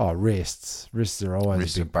ACL, Oh, wrists. Wrists are always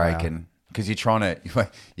wrist a are big player. breaking. Because you're trying to,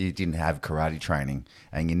 you didn't have karate training,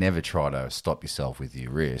 and you never try to stop yourself with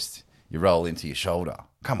your wrist. You roll into your shoulder.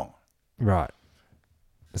 Come on. Right.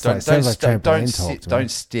 Sounds like trampoline talk to me. don't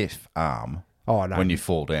stiff arm Oh, no. when you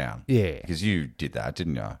fall down. Yeah. Because you did that,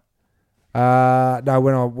 didn't you?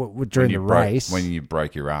 No, during the race. When you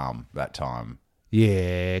broke your arm that time,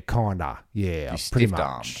 Yeah, kinda. Yeah, pretty stiffed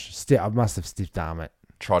much. armed. I must have stiffed arm it.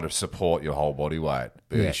 try to support your whole body weight.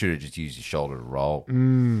 But Yeah. you should have just used your shoulder to roll.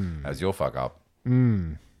 As your fuck up.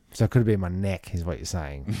 So it could have been my neck, is what you're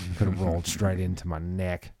saying. Could have rolled straight into my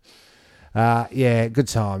neck. Yeah, good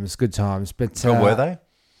times. But Were they?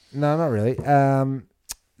 No, not really.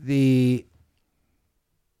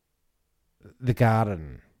 The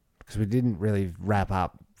garden, because we didn't really wrap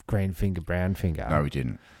up green finger, brown finger. No, we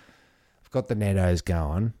didn't. I've got the nettos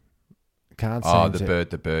going. Can't Oh, seem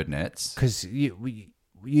the bird nets. because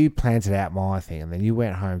you planted out my thing, and then you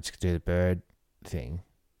went home to do the bird thing,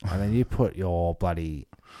 and then you put your bloody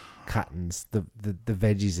cuttings, the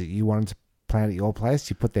veggies that you wanted to plant at your place,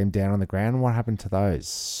 you put them down on the ground. What happened to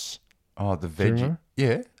those? Oh, the Do you veggie. remember?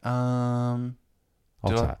 Yeah.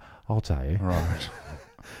 I'll tell you. Right.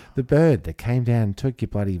 The bird that came down and took your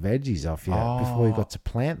bloody veggies off you before you got to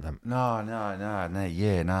plant them. No.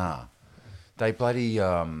 Yeah, nah. They bloody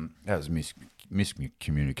that was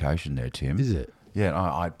miscommunication there, Tim. Is it? Yeah,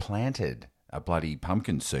 I planted a bloody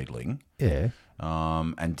pumpkin seedling, Yeah.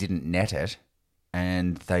 and didn't net it,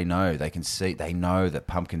 and they know that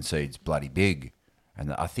pumpkin seed's bloody big,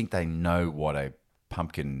 and I think they know what a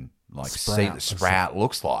pumpkin sprout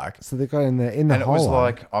looks like. So they got in the And it was hollow,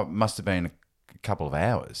 like it must have been a couple of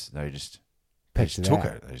hours. They just Patched it took out.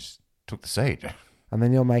 it. They just took the seed. and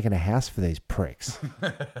then you're making a house for these pricks.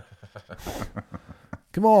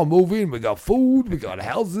 Come on, move in. We got food. We got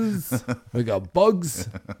houses. We got bugs.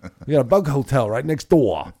 We got a bug hotel right next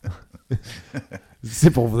door.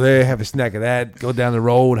 Sip over there, have a snack of that. Go down the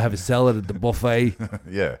road, have a salad at the buffet.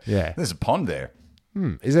 Yeah, Yeah. There's a pond there.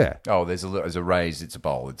 Is there? Oh, there's a raised. It's a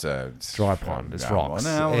bowl. It's Dry pond. It's no, rocks.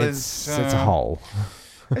 no, It's a hole.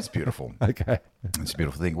 It's beautiful. Okay. It's a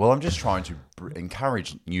beautiful thing. Well, I'm just trying to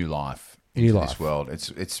encourage new life New into life. this world.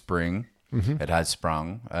 It's spring. It has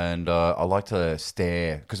sprung, and I like to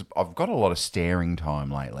stare because I've got a lot of staring time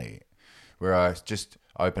lately, where I just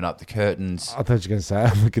open up the curtains. I thought you were going to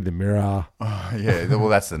say, look at the mirror. Yeah, well,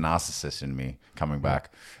 that's the narcissist in me coming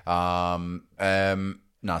back.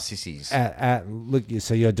 Narcissus. Look,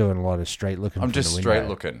 so you're doing a lot of straight looking. I'm from just the straight window.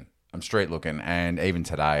 looking. I'm straight looking, and even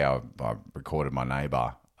today I recorded my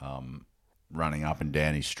neighbour running up and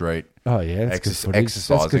down his street. Oh yeah, that's good footage. That's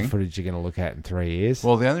exercising. good footage you're going to look at in 3 years.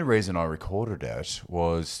 Well, the only reason I recorded it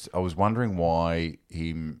was I was wondering why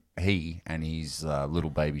he and his little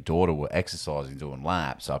baby daughter were exercising, doing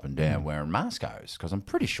laps up and down, wearing mascos. Because I'm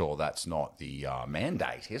pretty sure that's not the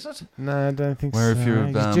mandate, is it? No, I don't think Where so. if you're,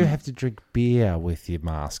 you do have to drink beer with your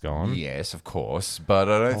mask on. Yes, of course, but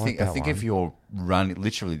I don't like think. I that think one. if you're running,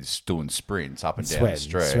 literally just doing sprints up and down the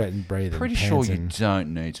street, Sweating, breathing, pretty sure you panting.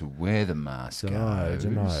 don't need to wear the mask. No,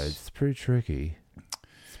 it's pretty tricky.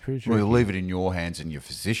 It's pretty tricky. We'll leave it in your hands and your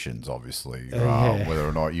physicians, obviously, yeah. whether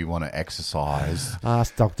or not you want to exercise.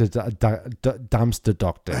 Ask dumpster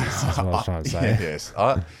doctors. That's what I was trying to say. Yes,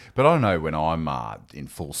 but I know when I'm in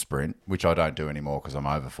full sprint, which I don't do anymore because I'm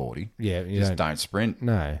over 40. Yeah, you just don't sprint.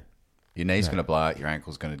 No. Your knee's going to blow out, your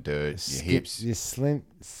ankle's going to do it, your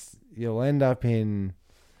hips. You'll end up in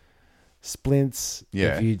splints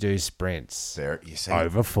Yeah. if you do sprints There, you see.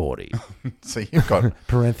 over 40. So you've got.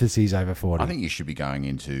 Parentheses over 40. I think you should be going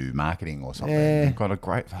into marketing or something. Yeah. You've got a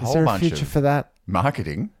great Is whole there a bunch future of for that?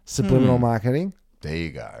 marketing. Subliminal marketing? There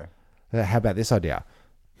you go. How about this idea?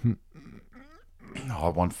 Oh, I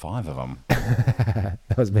want 5 of them.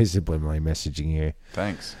 That was me subliminally messaging you.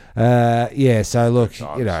 Thanks. Yeah, so look,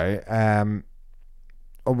 Nice. you know, I'm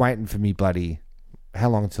waiting for me bloody... How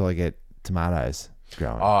long until I get tomatoes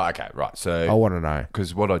growing? Oh, okay, right. I So, want to know.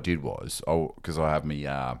 because what I did was, because I have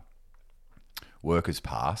my workers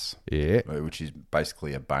pass, Yeah. which is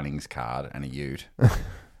basically a Bunnings card and a ute,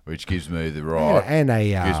 which gives me the right, And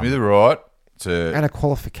gives me the right to, and a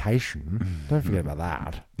qualification. Don't forget about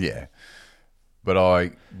that. yeah. But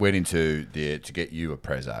I went into there to get you a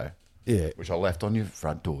prezzo, Yeah. which I left on your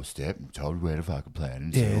front doorstep and told you where to fucking plan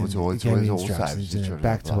and Yeah, it's all you gave me safe. instructions, It's yeah, all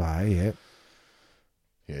back to blah. A, yeah.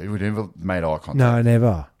 Yeah, we never made eye contact. No,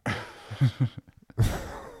 never.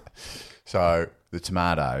 So the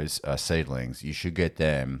tomatoes are seedlings. You should get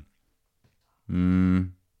them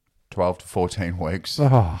 12 to 14 weeks.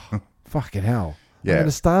 Oh, fucking hell. Yeah. I'm going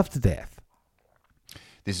to starve to death.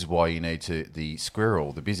 This is why you need to. The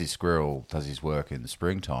busy squirrel, does his work in the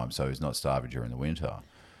springtime, so he's not starving during the winter.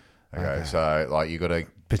 Okay. So like you got to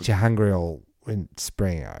But you're hungry all in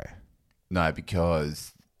spring, oh. no,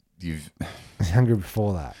 because you've You're hungry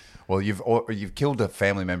before that. you've killed a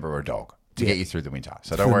family member or a dog to Yeah. get you through the winter.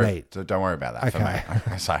 So For don't the worry. meat. So don't worry about that. Okay. For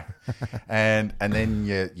me. So and then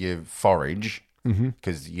you forage.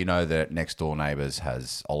 Because you know that next door neighbours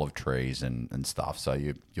has olive trees and stuff, so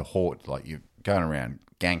you're going around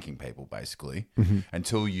ganking people basically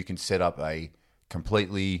until you can set up a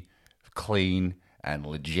completely clean and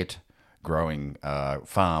legit growing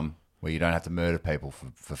farm where you don't have to murder people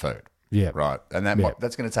for food. Yeah. Right, and Yeah.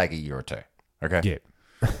 that's going to take a year or two. Okay.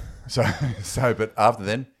 Yeah. So but after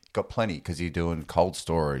then got plenty because you're doing cold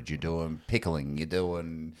storage, you're doing pickling, you're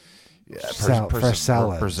doing fresh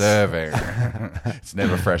salads. preserving. It's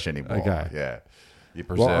never fresh anymore. Okay. Yeah, you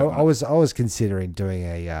preserve. Well, I was considering doing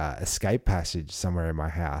a escape passage somewhere in my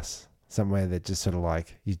house, somewhere that just sort of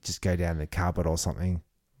like you just go down the cupboard or something,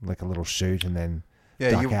 like a little chute, and then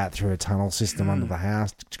duck out through a tunnel system under the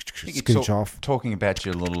house, scooch off. Talking about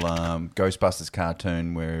your little Ghostbusters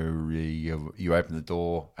cartoon where you open the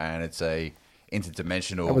door and it's a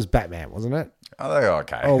interdimensional. That was Batman, wasn't it? Oh, they're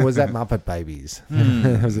okay. Or was that Muppet Babies?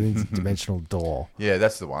 It was an interdimensional door. Yeah,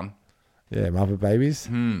 that's the one. Yeah, Muppet Babies.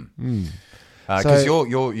 Because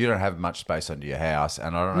you don't have much space under your house,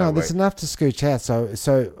 and I don't know. No, there's enough to scooch out.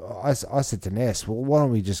 So I said to Ness, well, why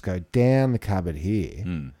don't we just go down the cupboard here,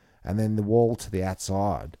 and then the wall to the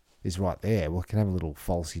outside is right there. We can have a little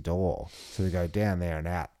falsy door, so we go down there and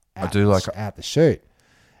out out the chute.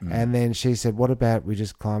 And then she said, what about we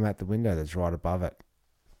just climb out the window that's right above it?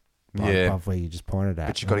 Right above where you just pointed at.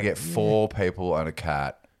 But you've got to get 4 people and a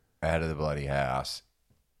cat out of the bloody house.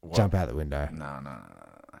 Jump out the window. No.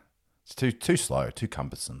 It's too slow, too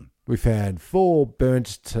cumbersome. We found 4 burnt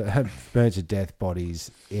to death bodies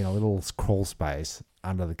in a little crawl space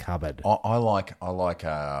under the cupboard. I like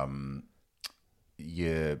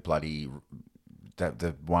your bloody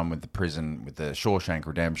the one with the prison with the Shawshank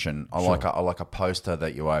Redemption. I like a poster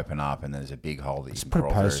that you open up and there's a big hole that you can put a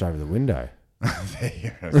crawl poster through. over the window.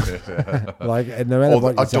 There Like, and no matter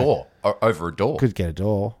what, a door over a door. Could get a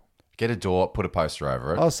door. Get a door, put a poster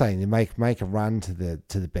over it. I was saying you make a run to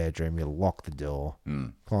the bedroom. You lock the door,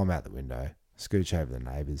 climb out the window, scooch over the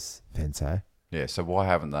neighbour's fence. Yeah. So why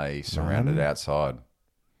haven't they surrounded outside?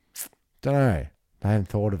 Don't know. They haven't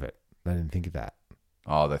thought of it. They didn't think of that.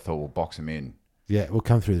 Oh, they thought we'll box them in. Yeah, we'll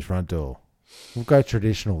come through the front door. We'll go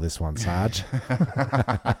traditional this one, Sarge.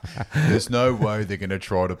 There's no way they're going to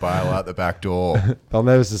try to bail out the back door. They'll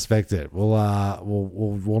never suspect it.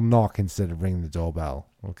 We'll knock instead of ringing the doorbell.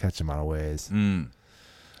 We'll catch them unawares.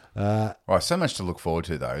 Right, so much to look forward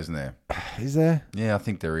to, though, isn't there? Is there? Yeah, I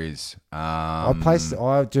think there is. I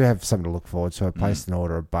do have something to look forward to. I placed an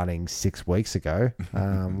order of Bunnings 6 weeks ago.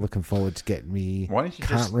 Looking forward to getting me. Why don't you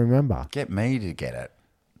can't remember. Get me to get it.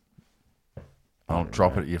 I'll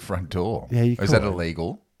drop it at your front door. Yeah, you Is that could.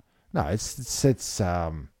 illegal? No, it's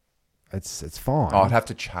fine. Oh, I'd have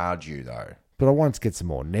to charge you though. But I want to get some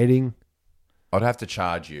more netting. I'd have to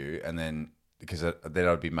charge you, and then because then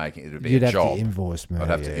I'd be making it'd be You'd a have job. to invoice me. I'd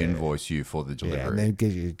have to invoice you for the delivery. Yeah, and then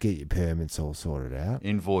get your permits all sorted out.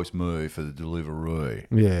 Invoice me for the delivery.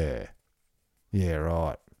 Yeah. Yeah,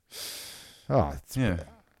 right. Oh, it's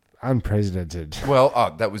unprecedented.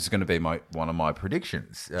 Well, that was going to be one of my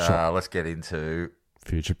predictions. Let's get into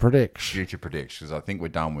Future predictions. future predictions. I think we're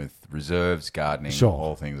done with reserves, gardening, Sure.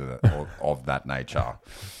 all things of that nature.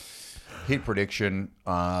 Hit prediction.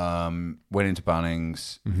 Went into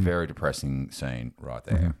Bunnings. Very depressing scene right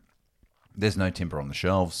there. There's no timber on the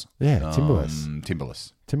shelves. Yeah, timberless.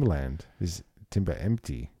 Timberless. Timberland is timber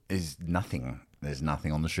empty. Is nothing. There's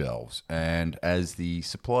nothing on the shelves. And as the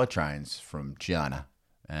supply chains from China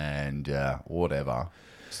and whatever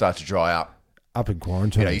start to dry up, Up in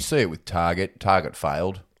quarantine. you see it with Target. Target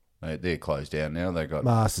failed. They're closed down now. They got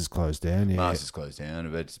Mars is closed down. Yeah. Mars is closed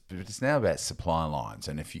down, but it's now about supply lines.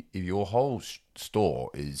 And if your whole store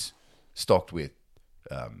is stocked with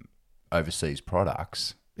overseas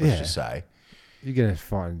products, let's just say, You're going to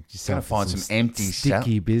find yourself some empty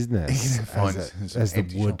sticky business, You're gonna find some as the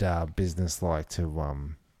empty wood business like to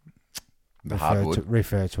the hardwood.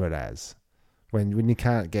 refer to it as. When you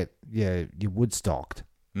can't get your wood stocked,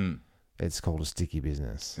 it's called a sticky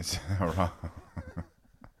business. It's all right.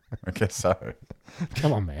 I guess so.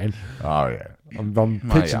 Come on, man. Oh yeah. I'm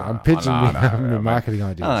pitching my marketing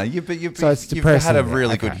ideas. So it's you've had a depressing,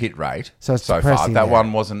 really okay. good hit rate So it's so far. depressing That that-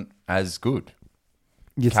 one wasn't as good.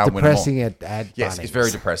 It's Can't win 'em all. depressing at Yes, Bunnings. it's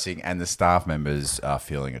very depressing, and the staff members are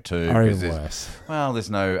feeling it too. Or because even there's- worse. Well, there's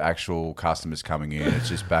no actual customers coming in. It's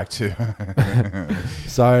just back to.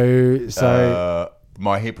 So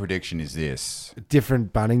my hit prediction is this.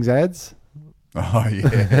 different Bunnings ads. Oh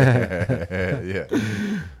yeah, yeah.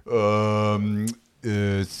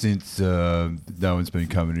 Since no one's been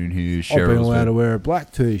coming in here, I've been Cheryl's allowed to wear a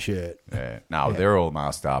black t-shirt. Yeah. No, they're all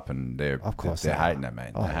masked up and Of course they're they are. hating it,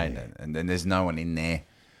 man. Oh, They're hating yeah. it. And then there's no one in there.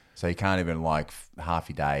 So you can't even half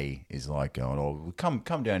your day is like going, oh,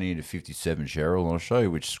 come down here to 57 Cheryl and I'll show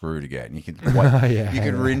you which screw to get. And you can Yeah. you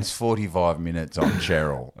can rinse 45 minutes on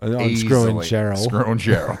Cheryl. On Easily. screwing Cheryl. Screwing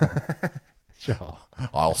Cheryl. Sure.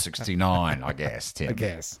 Aisle 69, I guess, Tim. I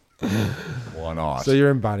guess. Why not? So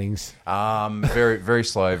you're in Bunnings. Very, very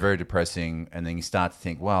slow, very depressing. And then you start to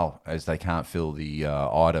think, well, as they can't fill the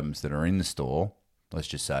items that are in the store, let's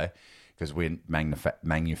just say, because we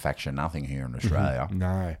manufacture nothing here in Australia.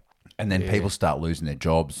 No. And then people start losing their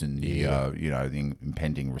jobs in the, the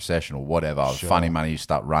impending recession or whatever. Sure. Funny money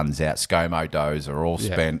stuff runs out. ScoMo doughs are all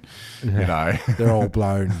spent, They're all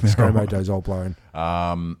blown. ScoMo dough's all blown.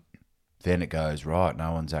 Then it goes, right,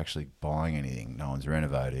 no one's actually buying anything. No one's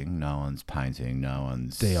renovating. No one's painting. No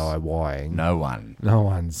one's... DIYing. No one. No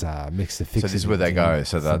one's mixed the fix. So this is where they go.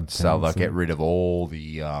 So they'll get rid of all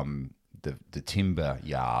the timber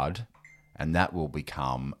yard, and that will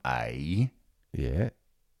become a... Yeah.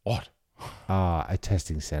 What? A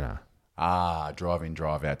testing centre. Drive-in,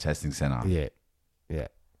 drive-out testing centre. Yeah. Yeah.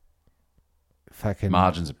 Fucking...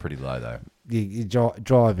 Margins are pretty low, though. You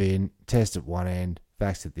drive in, test at one end,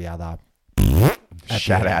 vax at the other.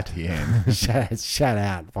 Shout out to the end. Shout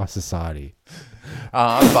out by society.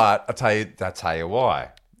 But I'll tell you why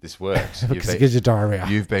this works. Because it gives you diarrhea.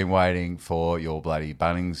 You've been waiting for your bloody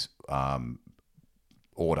Bunnings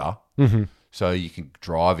order, so you can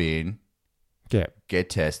drive in, get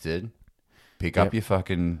tested, pick up your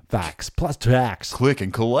fucking vax plus tax. click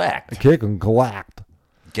and collect. Click and collect.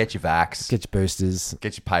 Get your vax. Get your boosters.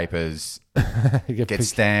 Get your papers. Get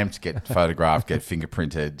Stamped. Get photographed. Get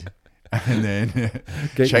fingerprinted. And then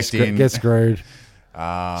checked in. Get screwed.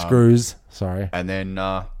 Screws. Sorry. And then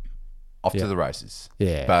off to the races.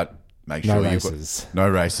 Yeah. But make No sure races. No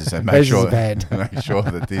races. And make Races sure, is bad. make sure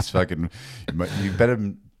that this fucking... You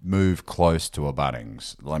better move close to a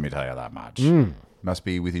Bunnings. Let me tell you that much. Must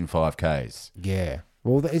be within 5Ks. Yeah.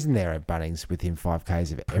 Well, isn't there a Bunnings within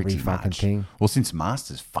 5Ks of every Pretty fucking much. thing? Well, since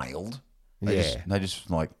Masters failed, they just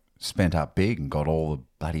like spent up big and got all the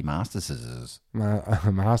bloody Masterses.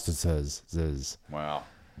 Masterses. Wow.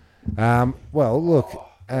 Well, look.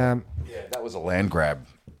 Yeah, that was a land grab.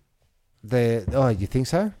 You think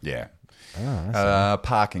so? Yeah. Oh,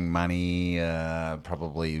 Parking money,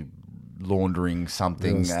 probably laundering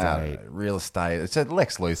something. Real estate. It's a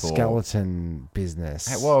Lex Luthor. Skeleton business.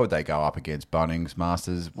 Hey, why would they go up against Bunnings,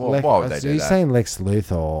 Masters? Why would they do You're that? saying Lex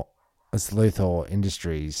Luthor? It's Luthor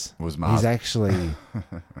Industries. Was He's actually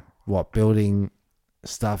building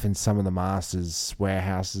stuff in some of the Masters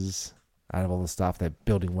warehouses out of all the stuff they're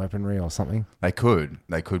building weaponry or something. They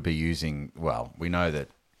could be using. Well, we know that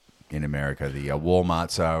in America the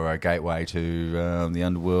Walmarts are a gateway to the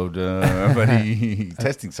underworld bloody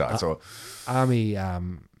testing sites. Or Army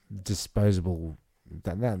disposable.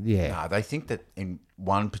 no, they think that in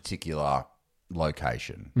one particular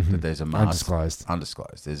location that there's a Masters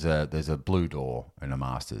undisclosed. There's a blue door in a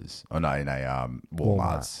Masters. Oh no, in a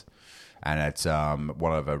Walmart's. And it's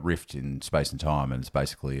one of a rift in space and time, and it's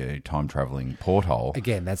basically a time traveling porthole.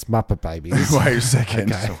 Again, that's Muppet Babies. Wait a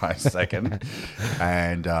second.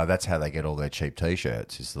 And that's how they get all their cheap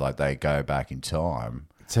T-shirts. It's like they go back in time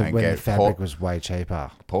So and when get the fabric was way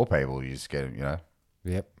cheaper. poor people. You just get them,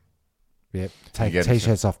 Yep. Take get-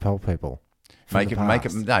 T-shirts off poor people. make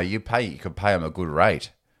it. No, you could pay them a good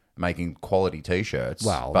rate. Making quality T-shirts,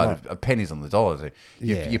 Well, but pennies on the dollar.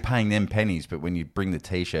 Yeah. You're paying them pennies, but when you bring the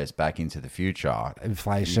T-shirts back into the future,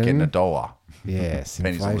 Inflation. you're getting $1. Yes,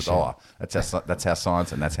 Pennies on the inflation. dollar. That's how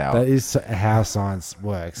science and that's how That is how science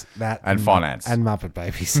works. That And finance. and Muppet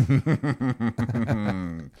Babies.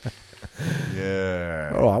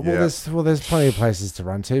 yeah. All right. yeah. There's plenty of places to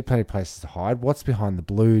run to, plenty of places to hide. What's behind the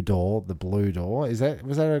blue door? The blue door was that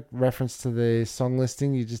a reference to the song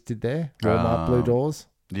listing you just did there? Walmart blue doors.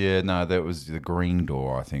 Yeah, no, that was the green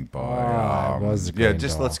door, I think. It was the green door.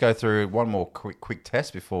 Let's go through one more quick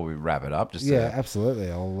test before we wrap it up. Absolutely.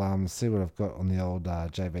 I'll see what I've got on the old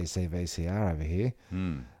JVC VCR over here.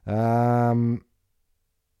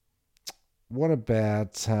 What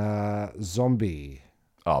about Zombie?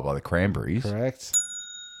 Oh, by the Cranberries. Correct.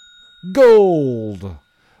 Gold.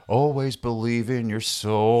 Always believe in your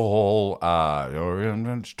soul. You're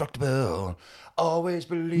indestructible. Always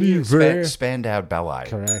believe. Spandau Ballet.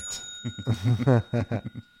 Correct.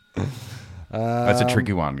 That's a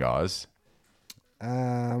tricky one, guys.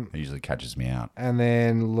 Um, It usually catches me out. and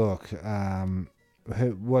then look,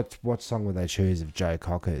 what song would they choose of Joe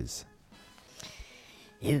Cocker's?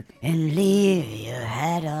 You can leave your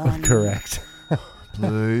hat on. Correct.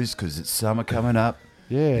 Blues, because it's summer coming up.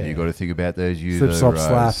 Yeah. And you got to think about those Slip, slop,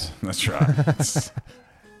 slap. That's right.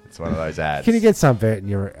 It's one of those ads. Can you get some vet in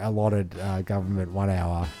your allotted government 1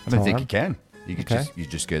 hour? I don't think you can. You could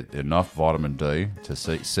just get enough vitamin D to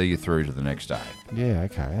see you through to the next day. Yeah.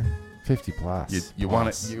 Okay. 50 plus. You want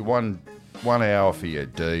it. You won 1 hour for your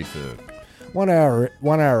D for 1 hour.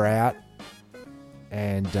 1 hour out.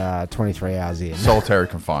 And 23 hours in. solitary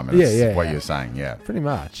confinement. That's Yeah, what yeah. you're saying. Yeah. Pretty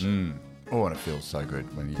much. Oh, and it feels so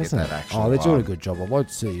good when you Doesn't get it? that action. Oh, they're doing a good job. I'd like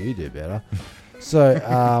to see you do better.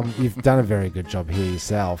 So you've done a very good job here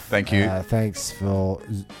yourself. Thank you. Thanks for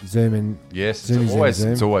zooming. Yes, Zoom.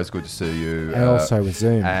 it's always good to see you. And also with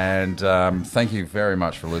Zoom. And thank you very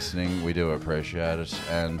much for listening. We do appreciate it.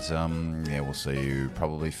 And we'll see you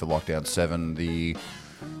probably for Lockdown 7, the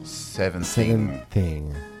seventh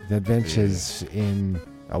thing. The adventures in...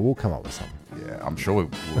 Oh, we'll come up with something. Yeah, I'm sure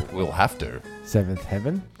we'll have to. Seventh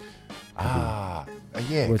Heaven? Yeah.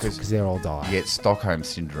 Because they're all die. You get Stockholm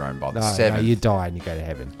Syndrome by the No, seventh. you die and you go to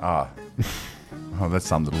heaven. Oh, that's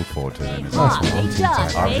something to look forward to then, isn't Walk, it? they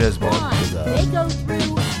jog, I'm they just climb. They go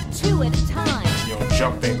through 2 at a time.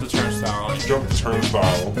 Jumping the turnstile. Jump the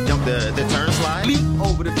turnstile. Jump the turnstile. Leap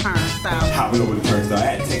over the turnstile. Hop over the turnstile. I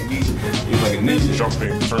had to take me. It was like a ninja.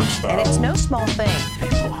 Jumping the turnstile. And it's no small thing.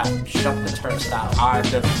 People have jumped the turnstile. I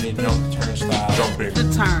definitely jumped the turnstile. Jumping.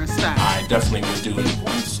 The turnstile. I definitely would do it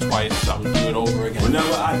once, twice. I would do it over again.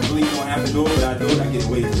 Whenever I believe I don't have to do it, but I do it, I get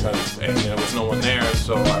away because there was no one there,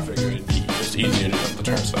 so I figured it'd be just easier to jump the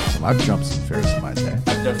turnstile. I've jumped some Ferris in my day.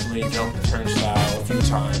 I definitely jumped the turnstile a few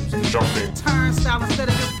times. Jumping. Turnstile, instead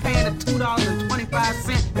of just paying the $2.25. I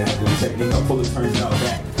have the technique. I pull the turnstile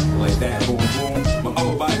back like that. Boom, boom. My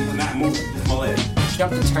upper body is not moving. Just my leg.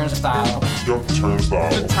 Jump the turnstile. Jump the turnstile.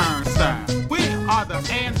 The turnstile. We are the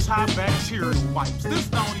antibacterial wipes. This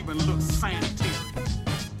don't even look sanitary.